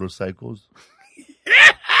their motorcycles?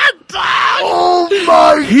 Oh my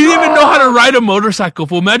God. He didn't even know how to ride a motorcycle,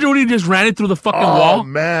 fool. Imagine when he just ran it through the fucking wall. Oh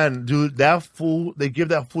man, dude, that fool, they give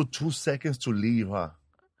that fool 2 seconds to leave, huh?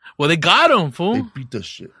 Well, they got him, fool. They beat the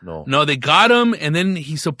shit. No, they got him, and then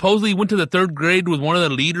he supposedly went to the 3rd grade with one of the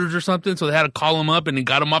leaders or something, so they had to call him up and he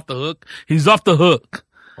got him off the hook. He's off the hook.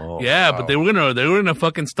 Oh, yeah, wow. but they were gonna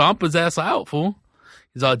fucking stomp his ass out, fool.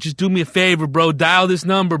 He's all, just do me a favor, bro. Dial this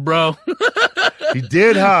number, bro. He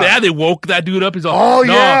did, huh? Yeah, they woke that dude up. He's all, oh,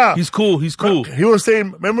 no, yeah. he's cool. He's cool. He was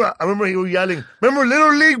saying, I remember he was yelling, remember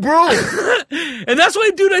Little League, bro? And that's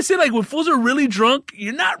why, dude, I said, like, when fools are really drunk,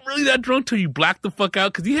 you're not really that drunk till you black the fuck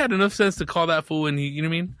out, because he had enough sense to call that fool, and you know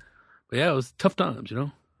what I mean? But yeah, it was tough times, you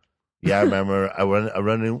know? Yeah, I remember I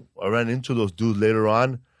ran into those dudes later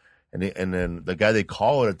on, and then the guy they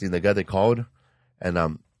called,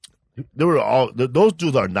 and they were all, those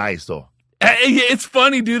dudes are nice, though. It's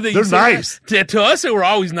funny, dude. That They're you say nice. That. To us, they were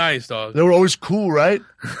always nice, dog. They were always cool, right?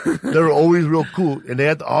 They were always real cool, and they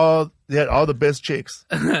had all the best chicks.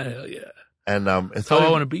 Hell yeah. And That's how I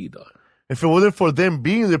want to be, dog. If it wasn't for them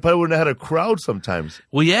being, they probably wouldn't have had a crowd sometimes.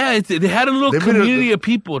 Well, yeah, they had a little community of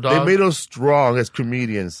people, dog. They made us strong as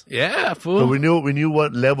comedians. Yeah, fool. So we knew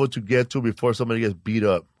what level to get to before somebody gets beat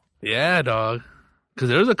up. Yeah, dog. Because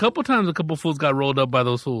there was a couple times a couple fools got rolled up by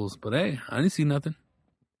those fools. But hey, I didn't see nothing.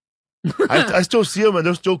 I still see them and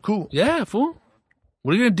they're still cool. Yeah, fool.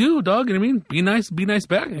 What are you gonna do, dog? You know what I mean? Be nice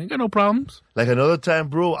back. I ain't got no problems. Like another time,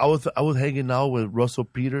 bro, I was hanging out with Russell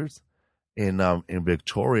Peters in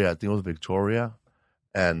Victoria. I think it was Victoria,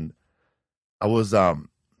 and I was there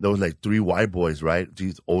was like 3 white boys, right?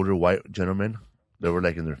 These older white gentlemen. They were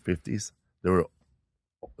like in their 50s. They were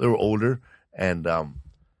older, and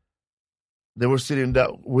they were sitting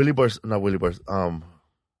down.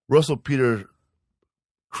 Russell Peters'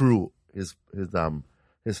 crew, his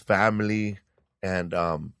family, and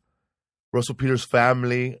Russell Peters'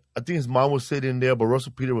 family. I think his mom was sitting there, but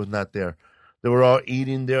Russell Peters was not there. They were all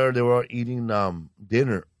eating there. They were all eating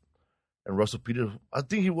dinner. And Russell Peters, I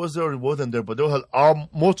think he was there or he wasn't there, but there was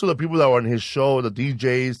most of the people that were on his show, the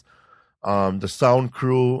DJs, the sound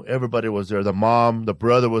crew, everybody was there. The mom, the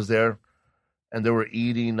brother was there, and they were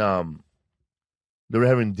eating. They were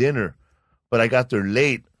having dinner, but I got there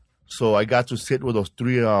late, so I got to sit with those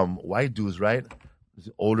 3 white dudes, right? These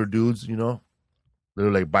older dudes, you know, they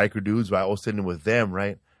were like biker dudes, right? I was sitting with them,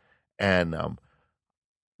 right? And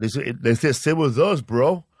they said sit with us,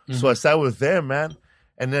 bro. Mm-hmm. So I sat with them, man.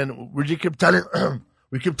 And then we just kept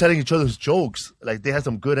telling each other's jokes. Like they had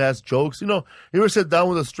some good ass jokes. You know, you ever sit down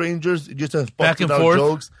with the strangers, you just have back and forth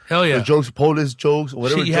jokes. Hell yeah, the jokes, Polish jokes,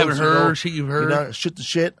 whatever. Shit you jokes, haven't heard, shit you've heard, you know, shit to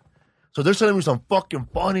shit. So they're telling me some fucking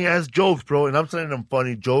funny ass jokes, bro, and I'm telling them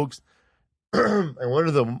funny jokes. And one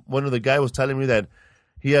of the guy was telling me that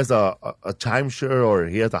he has a timeshare or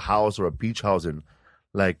he has a house or a beach house in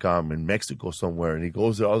Mexico somewhere, and he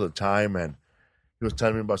goes there all the time, and he was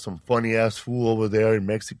telling me about some funny ass fool over there in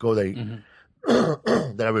Mexico that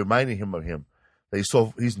that I reminded him of him.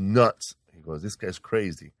 That he's nuts. He goes, this guy's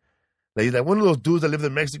crazy. Like, he's like one of those dudes that live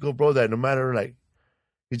in Mexico, bro. That no matter like,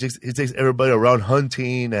 he takes everybody around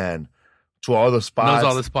hunting and to all the spots.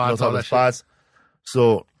 Knows all the spots.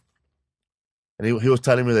 So, and he was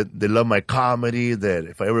telling me that they love my comedy. That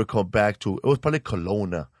if I ever come back to, it was probably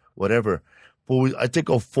Kelowna, whatever. But I take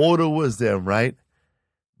a photo with them, right?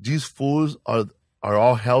 These fools are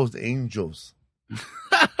all Hell's Angels.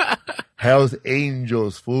 Hell's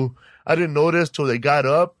Angels, fool. I didn't notice till they got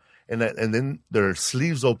up, and then their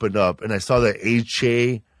sleeves opened up, and I saw the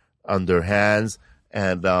HA on their hands,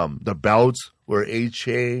 and the belts were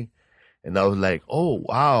HA, and I was like, oh,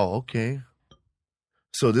 wow, okay.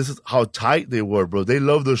 So this is how tight they were, bro. They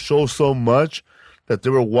loved the show so much that they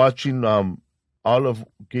were watching all of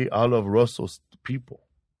Russell's people.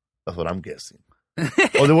 That's what I'm guessing.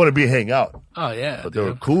 Or they want to hang out. Oh, yeah. But they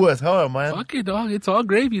were cool as hell, man. Fuck it, dog. It's all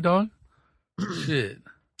gravy, dog. Shit.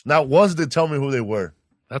 Not once did they tell me who they were.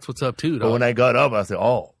 That's what's up, too, dog. But when I got up, I said,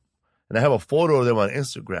 oh. And I have a photo of them on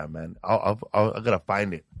Instagram, man. I got to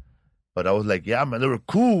find it. But I was like, yeah, man, they were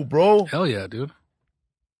cool, bro. Hell yeah, dude.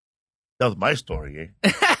 That was my story,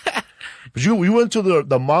 eh? But we went to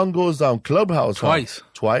the Mongols clubhouse. Twice. Huh?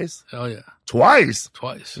 Twice? Hell yeah. Twice?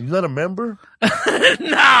 You're not a member?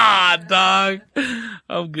 Nah, dog.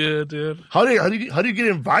 I'm good, dude. How do you get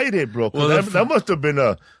invited, bro? Well, that must have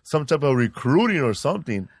been some type of recruiting or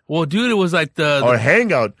something. Well, dude, it was like or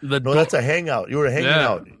hangout. That's a hangout. You were hanging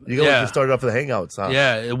out. You started off with the hangouts, huh?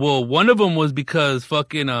 Yeah. Well, one of them was because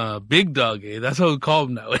fucking Big Dog. That's what we call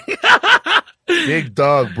him now. Big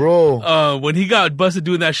Dog, bro. When he got busted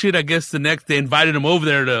doing that shit, I guess they invited him over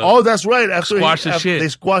there to. Oh, that's right. Squash the shit. They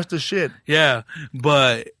squashed the shit. Yeah,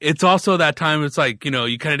 but it's also that time. It's like, you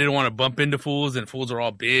kind of didn't want to bump into fools, and fools are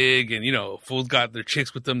all big, and fools got their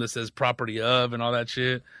chicks with them that says "property of" and all that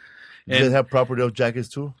shit. You guys have property of jackets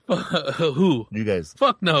too? Who? You guys?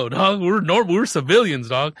 Fuck no, dog. We're civilians,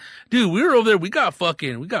 dog. Dude, we were over there. We got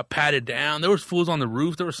patted down. There was fools on the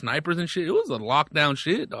roof. There were snipers and shit. It was a lockdown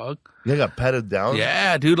shit, dog. You got patted down?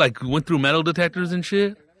 Yeah, dude. Like, went through metal detectors and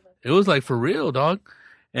shit. It was like for real, dog.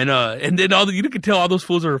 And then you could tell all those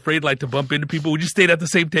fools are afraid like to bump into people. We just stayed at the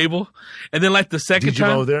same table. And then like the second time. Did you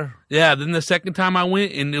go there? Yeah. Then the second time I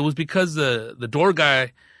went, and it was because the door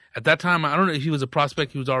guy. At that time, I don't know if he was a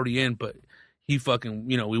prospect he was already in, but he fucking,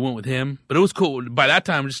 we went with him. But it was cool. By that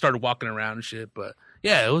time, we just started walking around and shit. But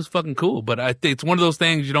yeah, it was fucking cool. But I think it's one of those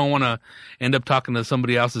things you don't want to end up talking to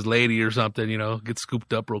somebody else's lady or something, get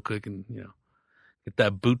scooped up real quick and, get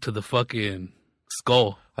that boot to the fucking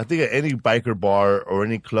skull. I think at any biker bar or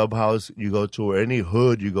any clubhouse you go to or any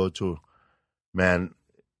hood you go to, man,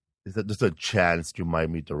 there's a chance you might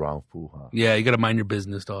meet the wrong fool, huh? Yeah, you got to mind your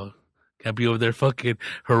business, dog. Can't be over there fucking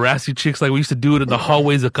harassing chicks like we used to do it in the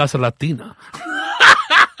hallways of Casa Latina.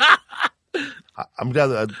 I'm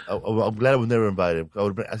glad I was never invited. I would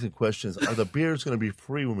have been asking questions. Are the beers going to be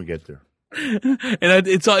free when we get there? And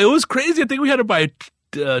it was crazy. I think we had to buy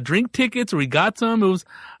drink tickets, or we got some.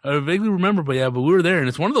 I vaguely remember, but we were there, and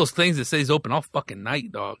it's one of those things that stays open all fucking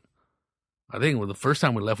night, dog. I think the first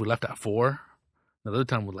time we left at 4. The other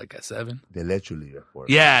time was like at 7. They let you leave at 4.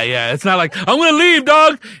 Yeah. It's not like, I'm going to leave,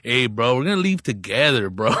 dog. Hey, bro, we're going to leave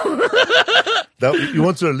together, bro. You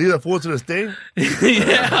want to leave at 4 to stay?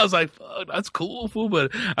 Yeah, I was like, fuck, that's cool, fool,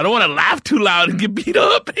 but I don't want to laugh too loud and get beat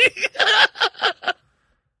up.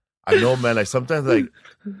 I know, man. Like sometimes, like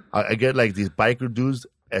I get like these biker dudes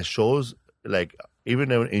at shows, like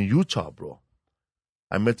even in Utah, bro.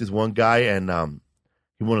 I met this one guy, and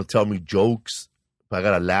he wanted to tell me jokes. I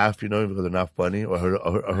gotta laugh, because they're not funny, or I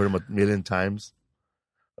heard them a million times.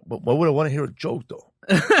 But why would I want to hear a joke though?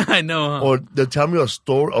 I know. Huh? Or they'll tell me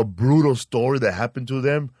a brutal story that happened to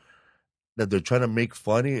them that they're trying to make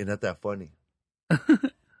funny and not that funny.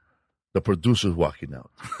 The producer's walking out.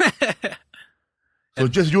 So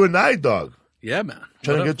just you and I, dog. Yeah, man.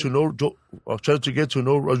 Trying to get to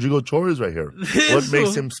know Rodrigo Torres right here. What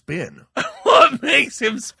makes him spin? What makes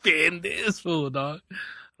him spin this fool, dog?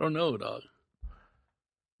 I don't know, dog.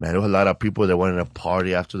 Man, there was a lot of people that wanted to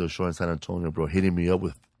party after the show in San Antonio, bro, hitting me up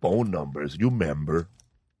with phone numbers. You remember?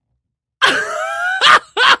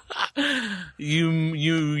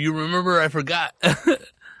 You remember? I forgot.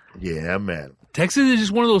 Yeah, man. Texas is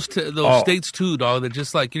just one of those states too, dog. That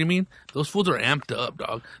just like, you know what I mean? Those fools are amped up,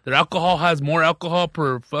 dog. Their alcohol has more alcohol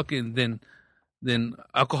per fucking than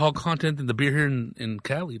alcohol content than the beer here in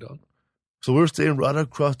Cali, dog. So we're staying right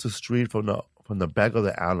across the street from the back of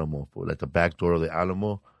the Alamo, like the back door of the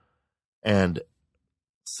Alamo. And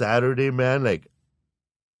Saturday, man, like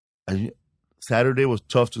Saturday was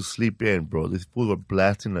tough to sleep in, bro. These fools were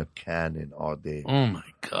blasting a cannon all day. Oh my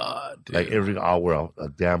God, dude. Like every hour, a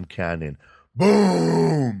damn cannon.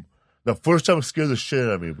 Boom! The first time it scared the shit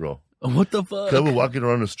out of me, bro. What the fuck? 'Cause I was walking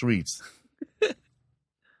around the streets.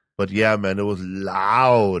 But yeah, man, it was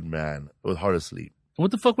loud, man. It was hard to sleep.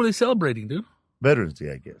 What the fuck were they celebrating, dude? Veterans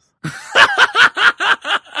Day, I guess.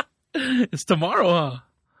 It's tomorrow, huh?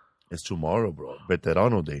 It's tomorrow, bro.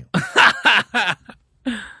 Veterano Day.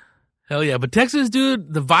 Hell yeah. But Texas,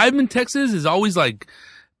 dude, the vibe in Texas is always like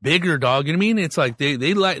bigger, dog. You know what I mean? It's like they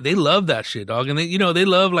love that shit, dog. And they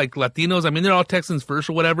love like Latinos. I mean, they're all Texans first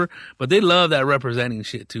or whatever, but they love that representing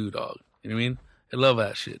shit too, dog. You know what I mean? They love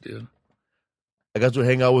that shit, dude. I got to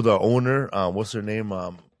hang out with our owner. What's her name?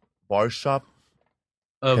 Bar Shop.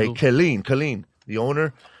 Hey, Colleen, the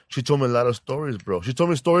owner. She told me a lot of stories, bro. She told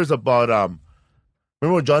me stories about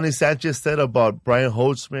remember what Johnny Sanchez said about Brian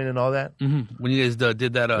Holtzman and all that? Mm-hmm. When you guys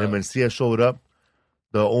did that, when Mencia showed up,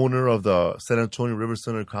 the owner of the San Antonio River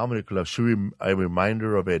Center Comedy Club. I remind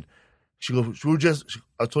her of it.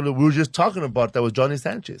 I told her we were just talking about that with Johnny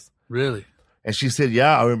Sanchez. Really? And she said,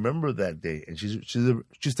 "Yeah, I remember that day." And she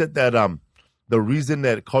said that the reason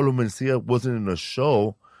that Carlos Mencia wasn't in the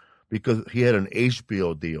show because he had an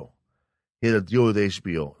HBO deal. He had a deal with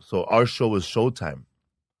HBO, so our show was Showtime.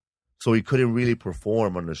 So he couldn't really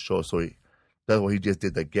perform on the show. So that's why he just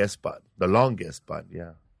did the guest spot, the long guest spot,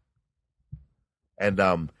 yeah. And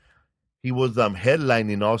he was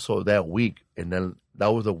headlining also that week, and then that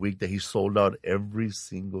was the week that he sold out every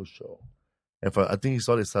single show. And I think he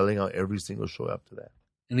started selling out every single show after that.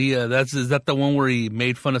 And is that the one where he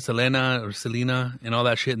made fun of Selena and all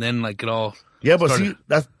that shit, and then like it all? Yeah, but started.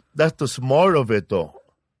 See, that's the smart of it though,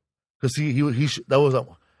 because that was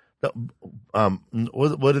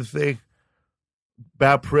what did they say?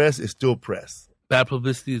 Bad press is still press. Bad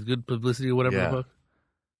publicity is good publicity or whatever Yeah. the fuck.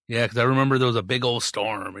 Yeah, because I remember there was a big old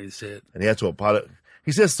storm. He said, And he had to apologize.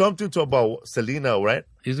 He said something about Selena, right?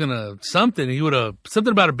 he's gonna something. He would have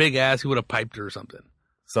something about a big ass. He would have piped her or something.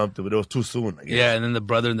 Something, but it was too soon. I guess. Yeah, and then the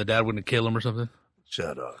brother and the dad wouldn't kill him or something.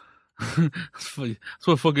 Shut up. That's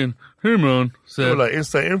what fucking hey man They said. were like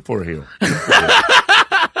inside info here.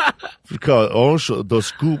 Because also the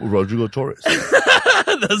scoop, Rodrigo Torres.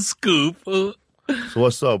 The scoop. So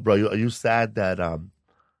what's up, bro? Are you sad that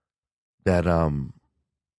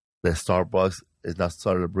Starbucks is not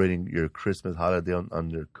celebrating your Christmas holiday on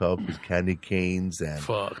their cup with candy canes and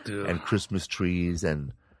Fuck, dude. and Christmas trees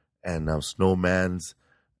and snowmans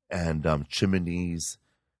and chimneys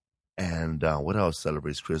and what else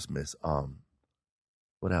celebrates Christmas?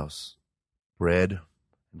 What else? Bread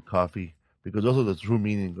and coffee, because those are the true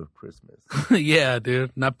meaning of Christmas. Yeah,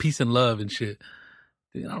 dude. Not peace and love and shit.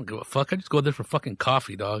 Dude, I don't give a fuck. I just go there for fucking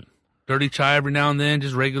coffee, dog. Dirty chai every now and then,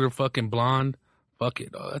 just regular fucking blonde. Fuck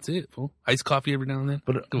it, dog. That's it, fool. Iced coffee every now and then.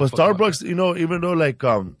 But Give a fuck about Starbucks, even though like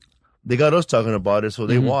they got us talking about it, so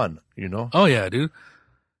they won. Oh, yeah, dude.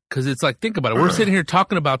 Because it's like, think about it. We're sitting here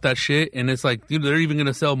talking about that shit, and it's like, dude, they're even going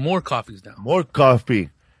to sell more coffees now. More coffee.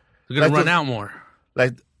 They're going to Like run out more.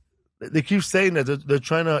 Like they keep saying that they're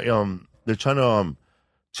trying to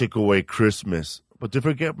take away Christmas, but they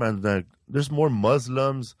forget, man, that there's more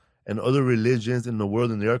Muslims and other religions in the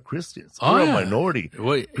world than there are Christians. Oh, We're yeah. a minority.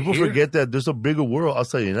 Wait, People here- forget that there's a bigger world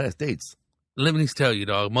outside the United States. Let me tell you,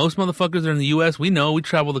 dog. Most motherfuckers are in the U.S. We know. We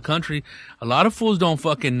travel the country. A lot of fools don't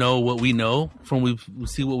fucking know what we know from we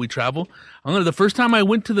see what we travel. The first time I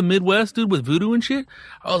went to the Midwest, dude, with voodoo and shit,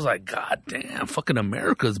 I was like, God damn, fucking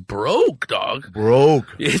America's broke, dog. Broke.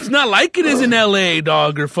 It's not like it is in L.A.,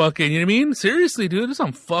 dog, or fucking, you know what I mean? Seriously, dude, there's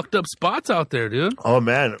some fucked up spots out there, dude. Oh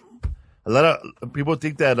man, a lot of people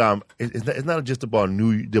think that it's not just about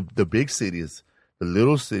the big cities. The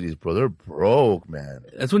little cities, bro, they're broke, man.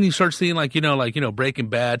 That's when you start seeing like Breaking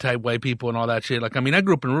Bad type white people and all that shit. Like, I mean, I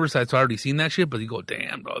grew up in Riverside, so I already seen that shit, but you go,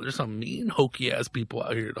 damn, dog, there's some mean, hokey ass people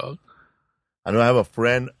out here, dog. I know I have a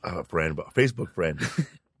Facebook friend.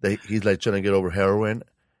 He's like trying to get over heroin,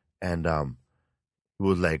 and he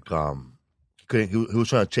was like, he was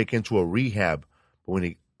trying to check into a rehab, but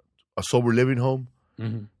a sober living home,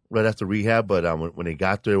 right after rehab. But when they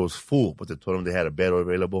got there, it was full. But they told him they had a bed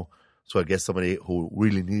available. So I guess somebody who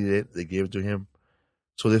really needed it, they gave it to him.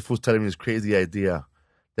 So this fool's telling me this crazy idea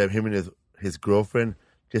that him and his girlfriend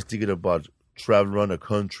just thinking about traveling around the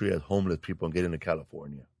country as homeless people and getting to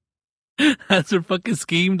California. That's their fucking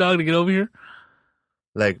scheme, dog, to get over here?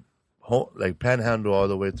 Like panhandle all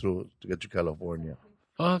the way through to get to California.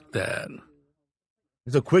 Fuck that.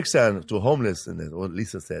 It's a quicksand to homelessness, what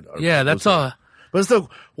Lisa said. Yeah, that's all. But it's like,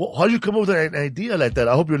 how do you come up with an idea like that?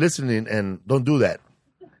 I hope you're listening and don't do that.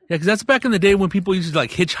 Yeah, because that's back in the day when people used to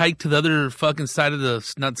like hitchhike to the other fucking side of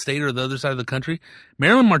the not state or the other side of the country.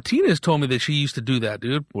 Marilyn Martinez told me that she used to do that,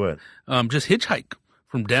 dude. What? Just hitchhike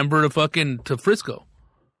from Denver to Frisco.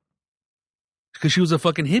 Because she was a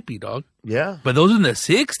fucking hippie, dog. Yeah. But those in the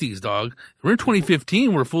 60s, dog. We're in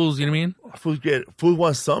 2015 where fools, you know what I mean? Food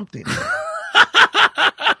wants something.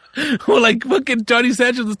 Well, like fucking Johnny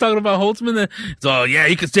Sanchez was talking about Holtzman. So, yeah,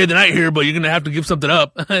 you can stay the night here, but you're going to have to give something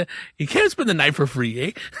up. You can't spend the night for free,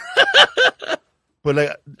 eh?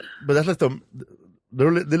 But that's like they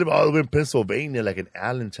live all the way in Pennsylvania, like in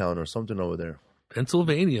Allentown or something over there.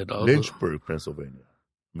 Pennsylvania, dog. Lynchburg, Pennsylvania.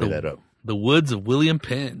 Made that up. The woods of William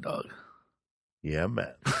Penn, dog. Yeah,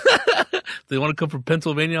 man. They want to come from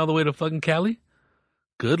Pennsylvania all the way to fucking Cali?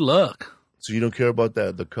 Good luck. So you don't care about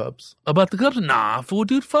the Cubs? About the Cubs? Nah, fool,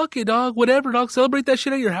 dude. Fuck it, dog. Whatever, dog. Celebrate that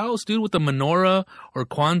shit at your house, dude, with the menorah or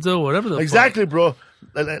Kwanzaa, whatever the exactly, bro.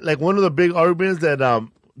 Like one of the big arguments that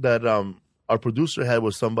our producer had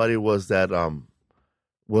with somebody was that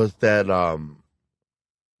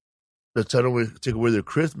they're trying to take away their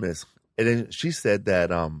Christmas, and then she said that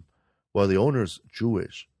the owner's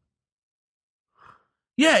Jewish.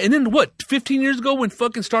 Yeah, and then what? 15 years ago when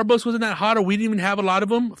fucking Starbucks wasn't that hot or we didn't even have a lot of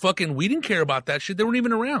them, fucking we didn't care about that shit. They weren't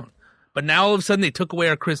even around. But now all of a sudden they took away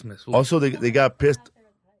our Christmas. Also, they got pissed.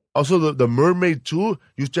 Also, the Mermaid too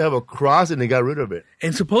used to have a cross and they got rid of it.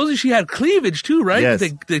 And supposedly she had cleavage too, right?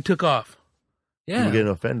 Yes. They took off. Yeah. You're getting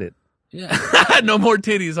offended. Yeah. No more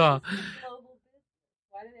titties, huh?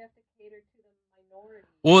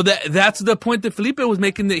 Well, that's the point that Felipe was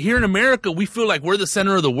making, that here in America, we feel like we're the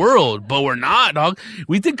center of the world, but we're not, dog.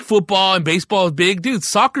 We think football and baseball is big. Dude,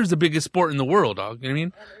 soccer's the biggest sport in the world, dog. You know what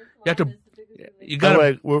I mean? You got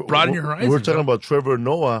to broaden your horizons. We're talking about Trevor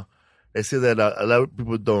Noah. They say that a lot of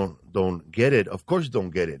people don't get it. Of course you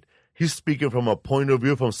don't get it. He's speaking from a point of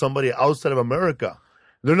view from somebody outside of America.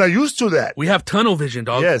 They're not used to that. We have tunnel vision,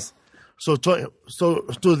 dog. Yes. So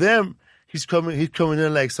to them, he's coming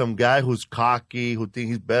in like some guy who's cocky, who thinks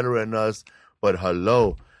he's better than us. But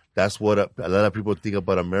hello, that's what a lot of people think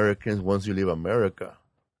about Americans once you leave America.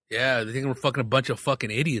 Yeah, they think we're fucking a bunch of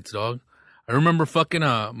fucking idiots, dog. I remember fucking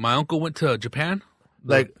my uncle went to Japan.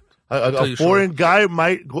 Like a foreign guy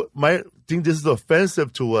might think this is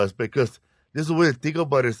offensive to us because this is the way to think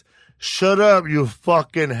about it. Is, shut up, you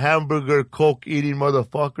fucking hamburger Coke eating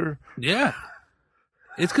motherfucker. Yeah.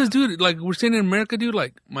 It's because, dude, like we're staying in America, dude.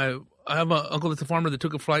 Like I have an uncle that's a farmer that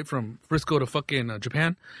took a flight from Frisco to fucking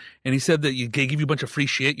Japan, and he said that they give you a bunch of free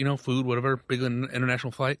shit, you know, food, whatever, big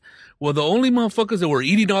international flight. Well, the only motherfuckers that were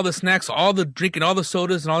eating all the snacks, all the drinking, all the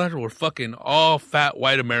sodas and all that were fucking all fat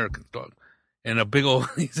white Americans, dog. And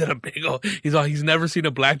he's never seen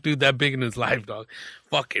a black dude that big in his life, dog.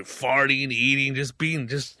 Fucking farting, eating,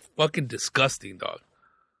 just fucking disgusting, dog.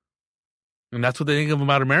 And that's what they think of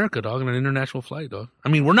about America, dog, in an international flight, dog. I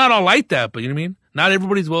mean, we're not all like that, but you know what I mean? Not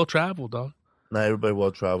everybody's well-traveled, dog. Not everybody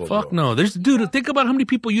well-traveled, Fuck bro. no. Dude, think about how many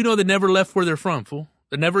people you know that never left where they're from, fool.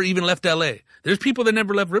 That never even left L.A. There's people that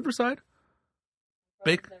never left Riverside.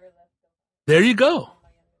 There you go.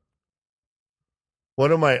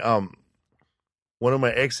 One of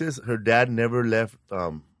my exes, her dad never left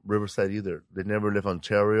Riverside either. They never left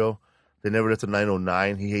Ontario. They never left the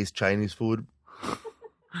 909. He hates Chinese food.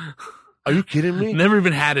 Are you kidding me? Never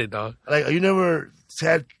even had it, dog. Like, you never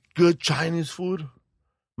had good Chinese food?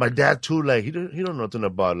 My dad too. Like, he don't know nothing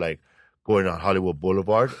about like going on Hollywood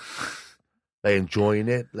Boulevard, like enjoying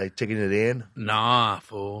it, like taking it in. Nah,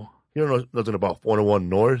 fool. He don't know nothing about 101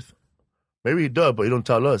 North. Maybe he does, but he don't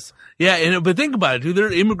tell us. Yeah, but think about it, dude.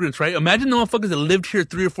 They're immigrants, right? Imagine the motherfuckers that lived here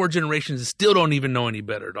 3 or 4 generations and still don't even know any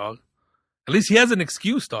better, dog. At least he has an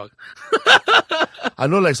excuse, dog. I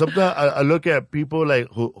know, like, sometimes I look at people, like,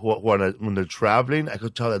 who are, when they're traveling, I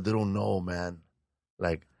could tell that they don't know, man.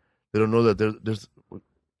 Like, they don't know that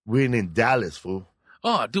we're in Dallas, fool.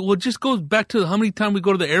 Oh, dude, well, it just goes back to how many times we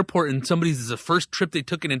go to the airport and somebody's is the first trip they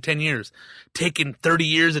took in 10 years. Taking 30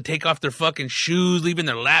 years to take off their fucking shoes, leaving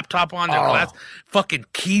their laptop on, their glass, fucking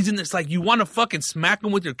keys in. It's like you want to fucking smack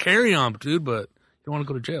them with your carry-on, dude, but you don't want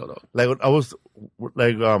to go to jail, though. Like, when I was,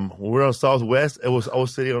 like, when we were on Southwest, I was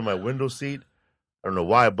sitting on my window seat. I don't know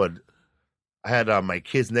why, but I had my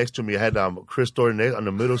kids next to me. I had Chris Story next on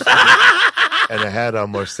the middle seat, and I had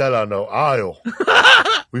Marcella on the aisle.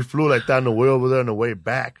 We flew like down the way over there on the way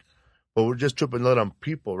back, but we're just tripping out on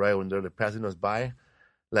people, right, when they're passing us by.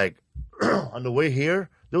 Like, on the way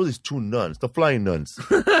here, there were these 2 nuns, the flying nuns.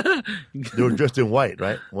 They were dressed in white,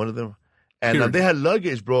 right, one of them. And they had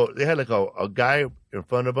luggage, bro. They had like a guy in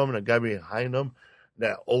front of them and a guy behind them,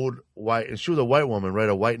 that old white, and she was a white woman, right,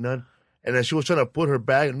 a white nun. And then she was trying to put her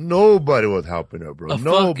bag. Nobody was helping her, bro.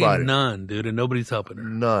 Nobody. Fucking none, dude. And nobody's helping her.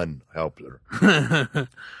 None helped her.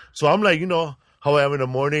 So I'm like, you know how I am in the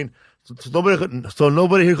morning. So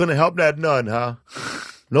nobody here gonna help that nun, huh?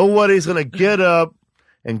 Nobody's gonna get up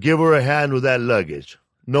and give her a hand with that luggage.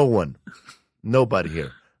 No one. Nobody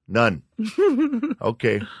here. None.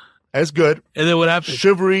 Okay. That's good. And then what happened?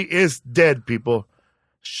 Chivalry is dead, people.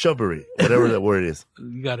 Chivalry. Whatever that word is.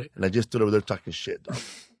 You got it. And I just stood over there talking shit, dog.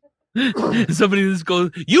 Somebody just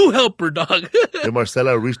goes, you help her, dog. And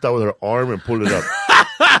Marcela reached out with her arm and pulled it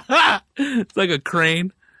up. It's like a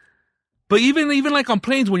crane. But even like on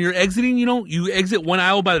planes, when you're exiting, you know, you exit one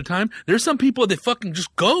aisle by the time. There's some people that fucking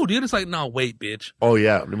just go, dude. It's like, no, wait, bitch. Oh,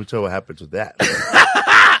 yeah. Let me tell you what happened to that.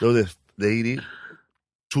 There was this lady,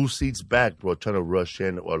 2 seats back, bro, trying to rush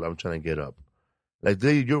in while I'm trying to get up. Like,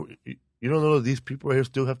 you don't know that these people here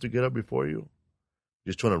still have to get up before you?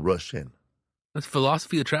 Just trying to rush in. That's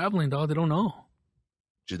philosophy of traveling, dog. They don't know.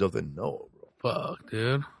 She doesn't know, bro. Fuck,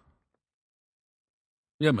 dude.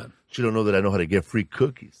 Yeah, man. She don't know that I know how to get free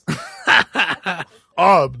cookies.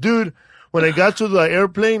 Oh, dude, when I got to the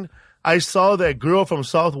airplane, I saw that girl from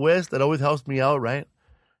Southwest that always helps me out, right?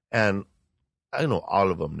 And I know all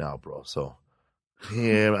of them now, bro. So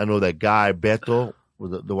him, I know that guy, Beto,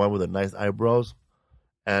 with the one with the nice eyebrows.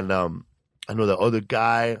 And I know the other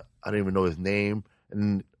guy, I don't even know his name.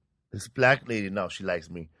 And this black lady, now she likes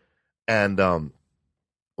me. And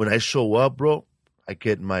when I show up, bro, I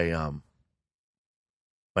get my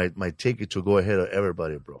my ticket to go ahead of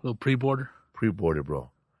everybody, bro. Little pre-border? Pre-boarded, bro.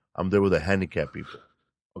 I'm there with the handicapped people.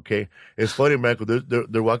 Okay? It's funny, man, because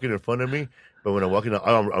they're walking in front of me, but when I'm walking,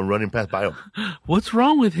 I'm running past by them. What's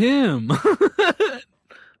wrong with him?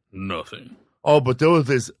 Nothing. Oh, but there was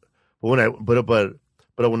this, when I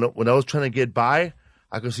was trying to get by,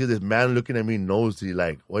 I could see this man looking at me nosy,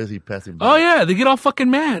 like, why is he passing by? Oh, yeah, they get all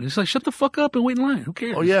fucking mad. It's like, shut the fuck up and wait in line. Who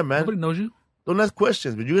cares? Oh, yeah, man. Nobody knows you. Don't ask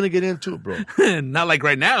questions, but you're going to get in too, bro. Not like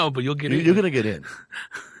right now, but you'll get in. You're going to get in.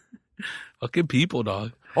 Fucking people,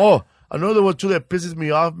 dog. Oh, another one too that pisses me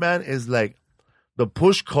off, man, is like the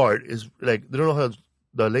push cart is like, they don't know how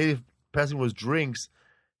the lady passing with drinks.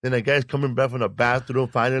 Then the guy's coming back from the bathroom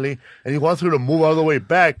finally, and he wants her to move all the way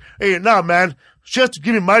back. Hey, nah, man. She has to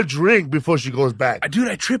give me my drink before she goes back. Dude,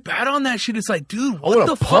 I trip out on that shit. It's like, dude, I wanna what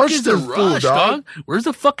the fuck punch is the this fool, rush, dog? Where's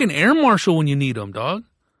the fucking air marshal when you need him, dog?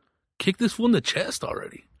 Kick this fool in the chest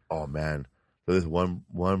already. Oh, man. So there's one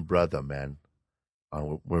brother, man,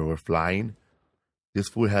 where we're flying. This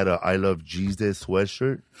fool had a I Love Jesus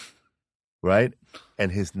sweatshirt, right?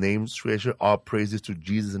 And his name sweatshirt, all praises to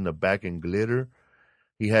Jesus in the back in glitter.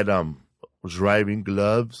 He had driving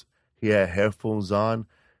gloves. He had headphones on.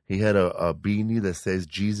 He had a beanie that says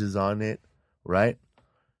Jesus on it, right?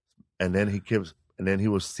 And then he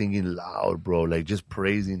was singing loud, bro, like just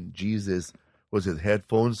praising Jesus with his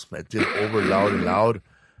headphones, like just over loud and loud.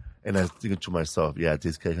 And I was thinking to myself, yeah,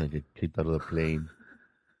 this guy's gonna get kicked out of the plane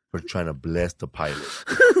for trying to bless the pilot.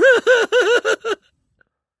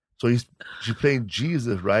 So she's playing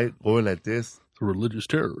Jesus, right? Going like this. A religious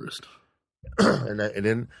terrorist. And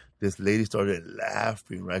then this lady started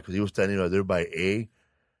laughing, right? Because he was standing right there by A.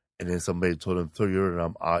 And then somebody told him, "Sir,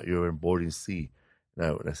 you're in boarding C."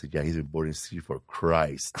 And I said, "Yeah, he's in boarding C for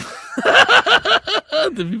Christ."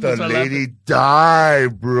 The lady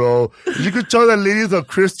died, bro. You could tell that lady's a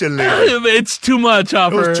Christian lady. It's too much,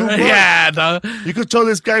 Hopper. It was too much. Yeah, dog. You could tell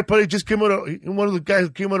this guy probably just came out of one of the guys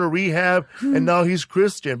who came out of rehab, and now he's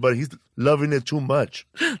Christian, but he's loving it too much.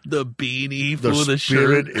 The beanie, The shirt.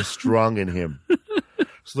 spirit is strong in him.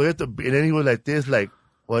 So they have to, and then he was like this, like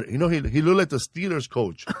what? You know, he looked like the Steelers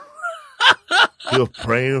coach. He was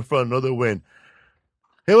praying for another win.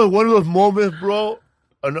 It was one of those moments, bro.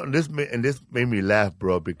 And this made me laugh,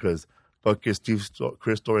 bro, because fucking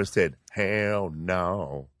Chris Torres said, "Hell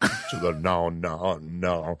no," to the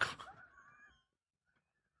no.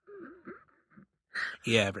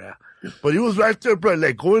 Yeah, bro. But he was right there, bro,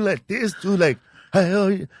 like going like this, dude, like,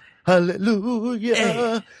 hallelujah,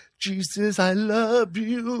 Hey. Jesus, I love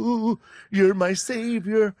you, you're my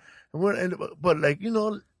savior. But like, you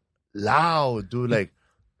know, loud, dude, like.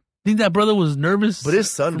 Think that brother was nervous? But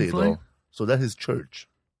it's Sunday, from flying? though, so that's his church.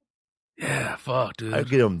 Yeah, fuck, dude. I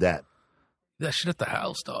give him that. That shit at the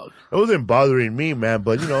house, dog. It wasn't bothering me, man,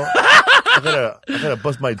 but, you know, I gotta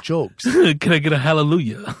bust my jokes. Can I get a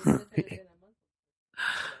hallelujah?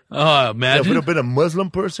 Oh, If imagine. it would have been a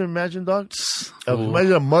Muslim person, imagine, dog. Fool.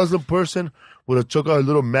 Imagine a Muslim person would have took out a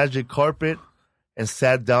little magic carpet and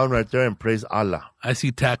sat down right there and praised Allah. I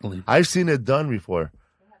see tackling. I've seen it done before.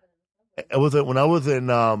 When I was in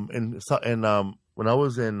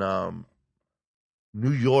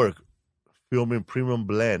New York filming Premium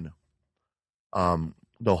Blend,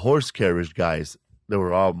 the horse carriage guys. They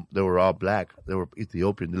were all black. They were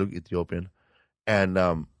Ethiopian. They look Ethiopian, and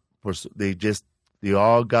they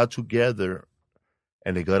all got together,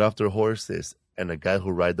 and they got off their horses, and the guy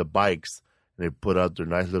who ride the bikes, and they put out their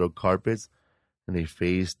nice little carpets, and they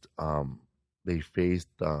faced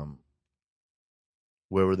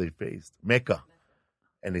wherever they faced, Mecca,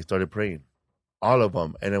 and they started praying, all of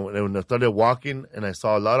them. And then when I started walking, and I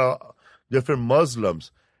saw a lot of different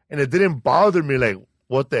Muslims, and it didn't bother me, like,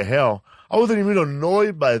 what the hell? I wasn't even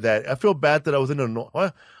annoyed by that. I feel bad that I wasn't annoyed.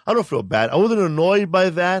 I don't feel bad. I wasn't annoyed by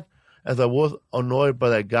that as I was annoyed by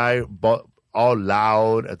that guy all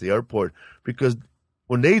loud at the airport, because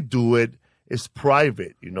when they do it, it's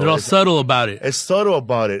private, you know. They're all subtle about it. It's subtle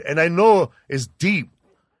about it, and I know it's deep.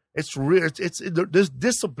 It's real. There's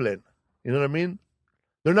discipline. You know what I mean?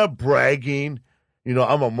 They're not bragging. You know,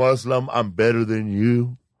 I'm a Muslim. I'm better than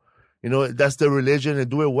you. You know, that's their religion,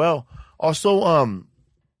 and do it well. Also,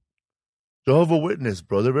 Jehovah's Witness,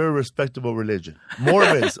 bro, they're very respectable religion.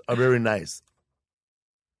 Mormons are very nice.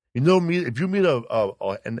 You know, if you meet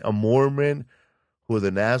a Mormon who's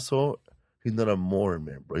an asshole, he's not a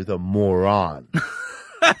Mormon, bro. He's a moron.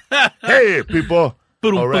 Hey, people.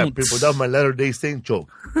 All right, people. That was my Latter-day Saint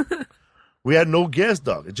joke. We had no guest,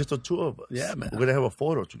 dog. It's just the two of us. Yeah, man. We're going to have a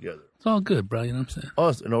photo together. It's all good, bro. You know what I'm saying?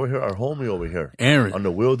 Us, and over here, our homie over here. Aaron. On the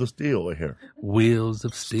Wheels of Steel over here. Wheels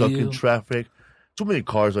of Steel. Stuck in traffic. Too many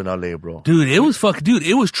cars in LA, bro. Dude, it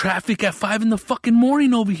was traffic at 5 in the fucking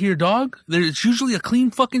morning over here, dog. There's usually a clean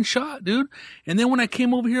fucking shot, dude. And then when I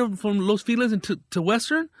came over here from Los Feliz and to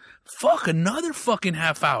Western, another fucking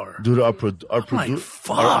half hour. Dude, our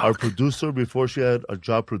producer, before she had a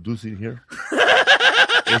job producing here,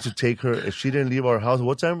 I used to take her, if she didn't leave our house,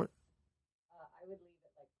 what time? I would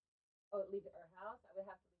leave at our house. I would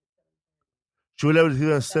have to She would leave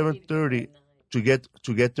at 7:30 to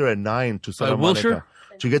get there at 9 to Santa Monica. Wilshire?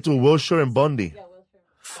 To get to Wilshire and Bundy. Yeah, Wilshire.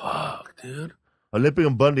 Fuck, dude. Olympic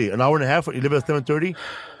and Bundy, an hour and a half. You live at 7:30. But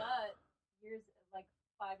years, like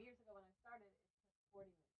 5 years ago when I started, it took 40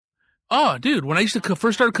 minutes. Oh, dude, when I used to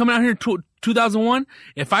first started coming out here in 2001,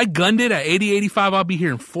 if I gunned it at 80, 85, I'll be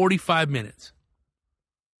here in 45 minutes.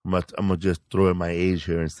 I'm gonna just throw in my age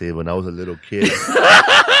here and say when I was a little kid,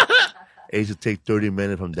 I used to take 30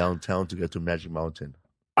 minutes from downtown to get to Magic Mountain.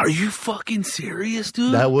 Are you fucking serious,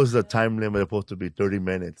 dude? That was the time limit supposed to be 30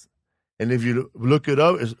 minutes. And if you look it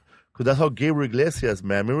up, because that's how Gabriel Iglesias,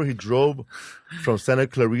 man. Remember he drove from Santa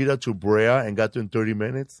Clarita to Brea and got there in 30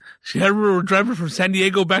 minutes? I remember driving from San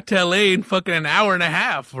Diego back to LA in fucking an hour and a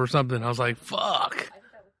half or something. I was like, fuck.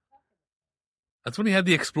 That's when he had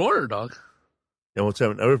the Explorer, dog. And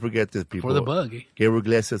we'll never forget this, people. For the buggy. Gabriel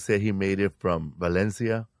Iglesias said he made it from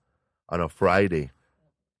Valencia on a Friday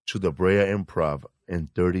to the Brea Improv in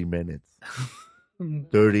 30 minutes.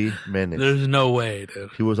 30 minutes. There's no way, dude.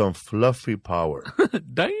 He was on Fluffy Power.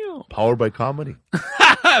 Damn. Powered by comedy.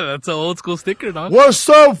 That's an old school sticker, dog. What's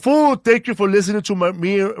up, fool? Thank you for listening to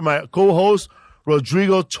my co-host,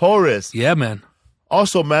 Rodrigo Torres. Yeah, man.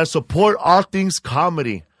 Also, man, support All Things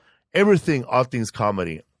Comedy. Everything All Things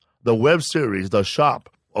Comedy. The web series, the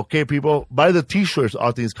shop. Okay, people, buy the t-shirts,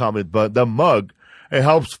 All Things Comedy, but the mug, it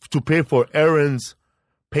helps to pay for Aaron's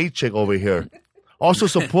paycheck over here. Also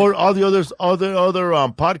support all the other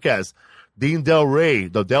podcasts. Dean Del Rey,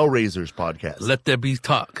 the Del Raisers podcast. Let There Be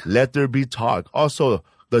Talk. Let There Be Talk. Also,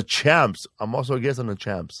 the Champs. I'm also a guest on the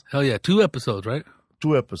Champs. Hell yeah, 2 episodes, right?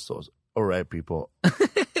 2 episodes. All right, people. And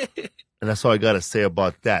that's all I got to say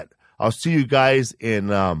about that. I'll see you guys in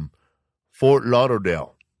Fort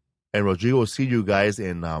Lauderdale. And Rodrigo will see you guys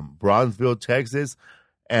in Bronzeville, Texas,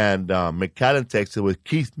 and McAllen, Texas with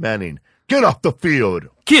Keith Manning. Get off the field.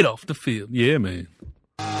 Get off the field. Yeah, man.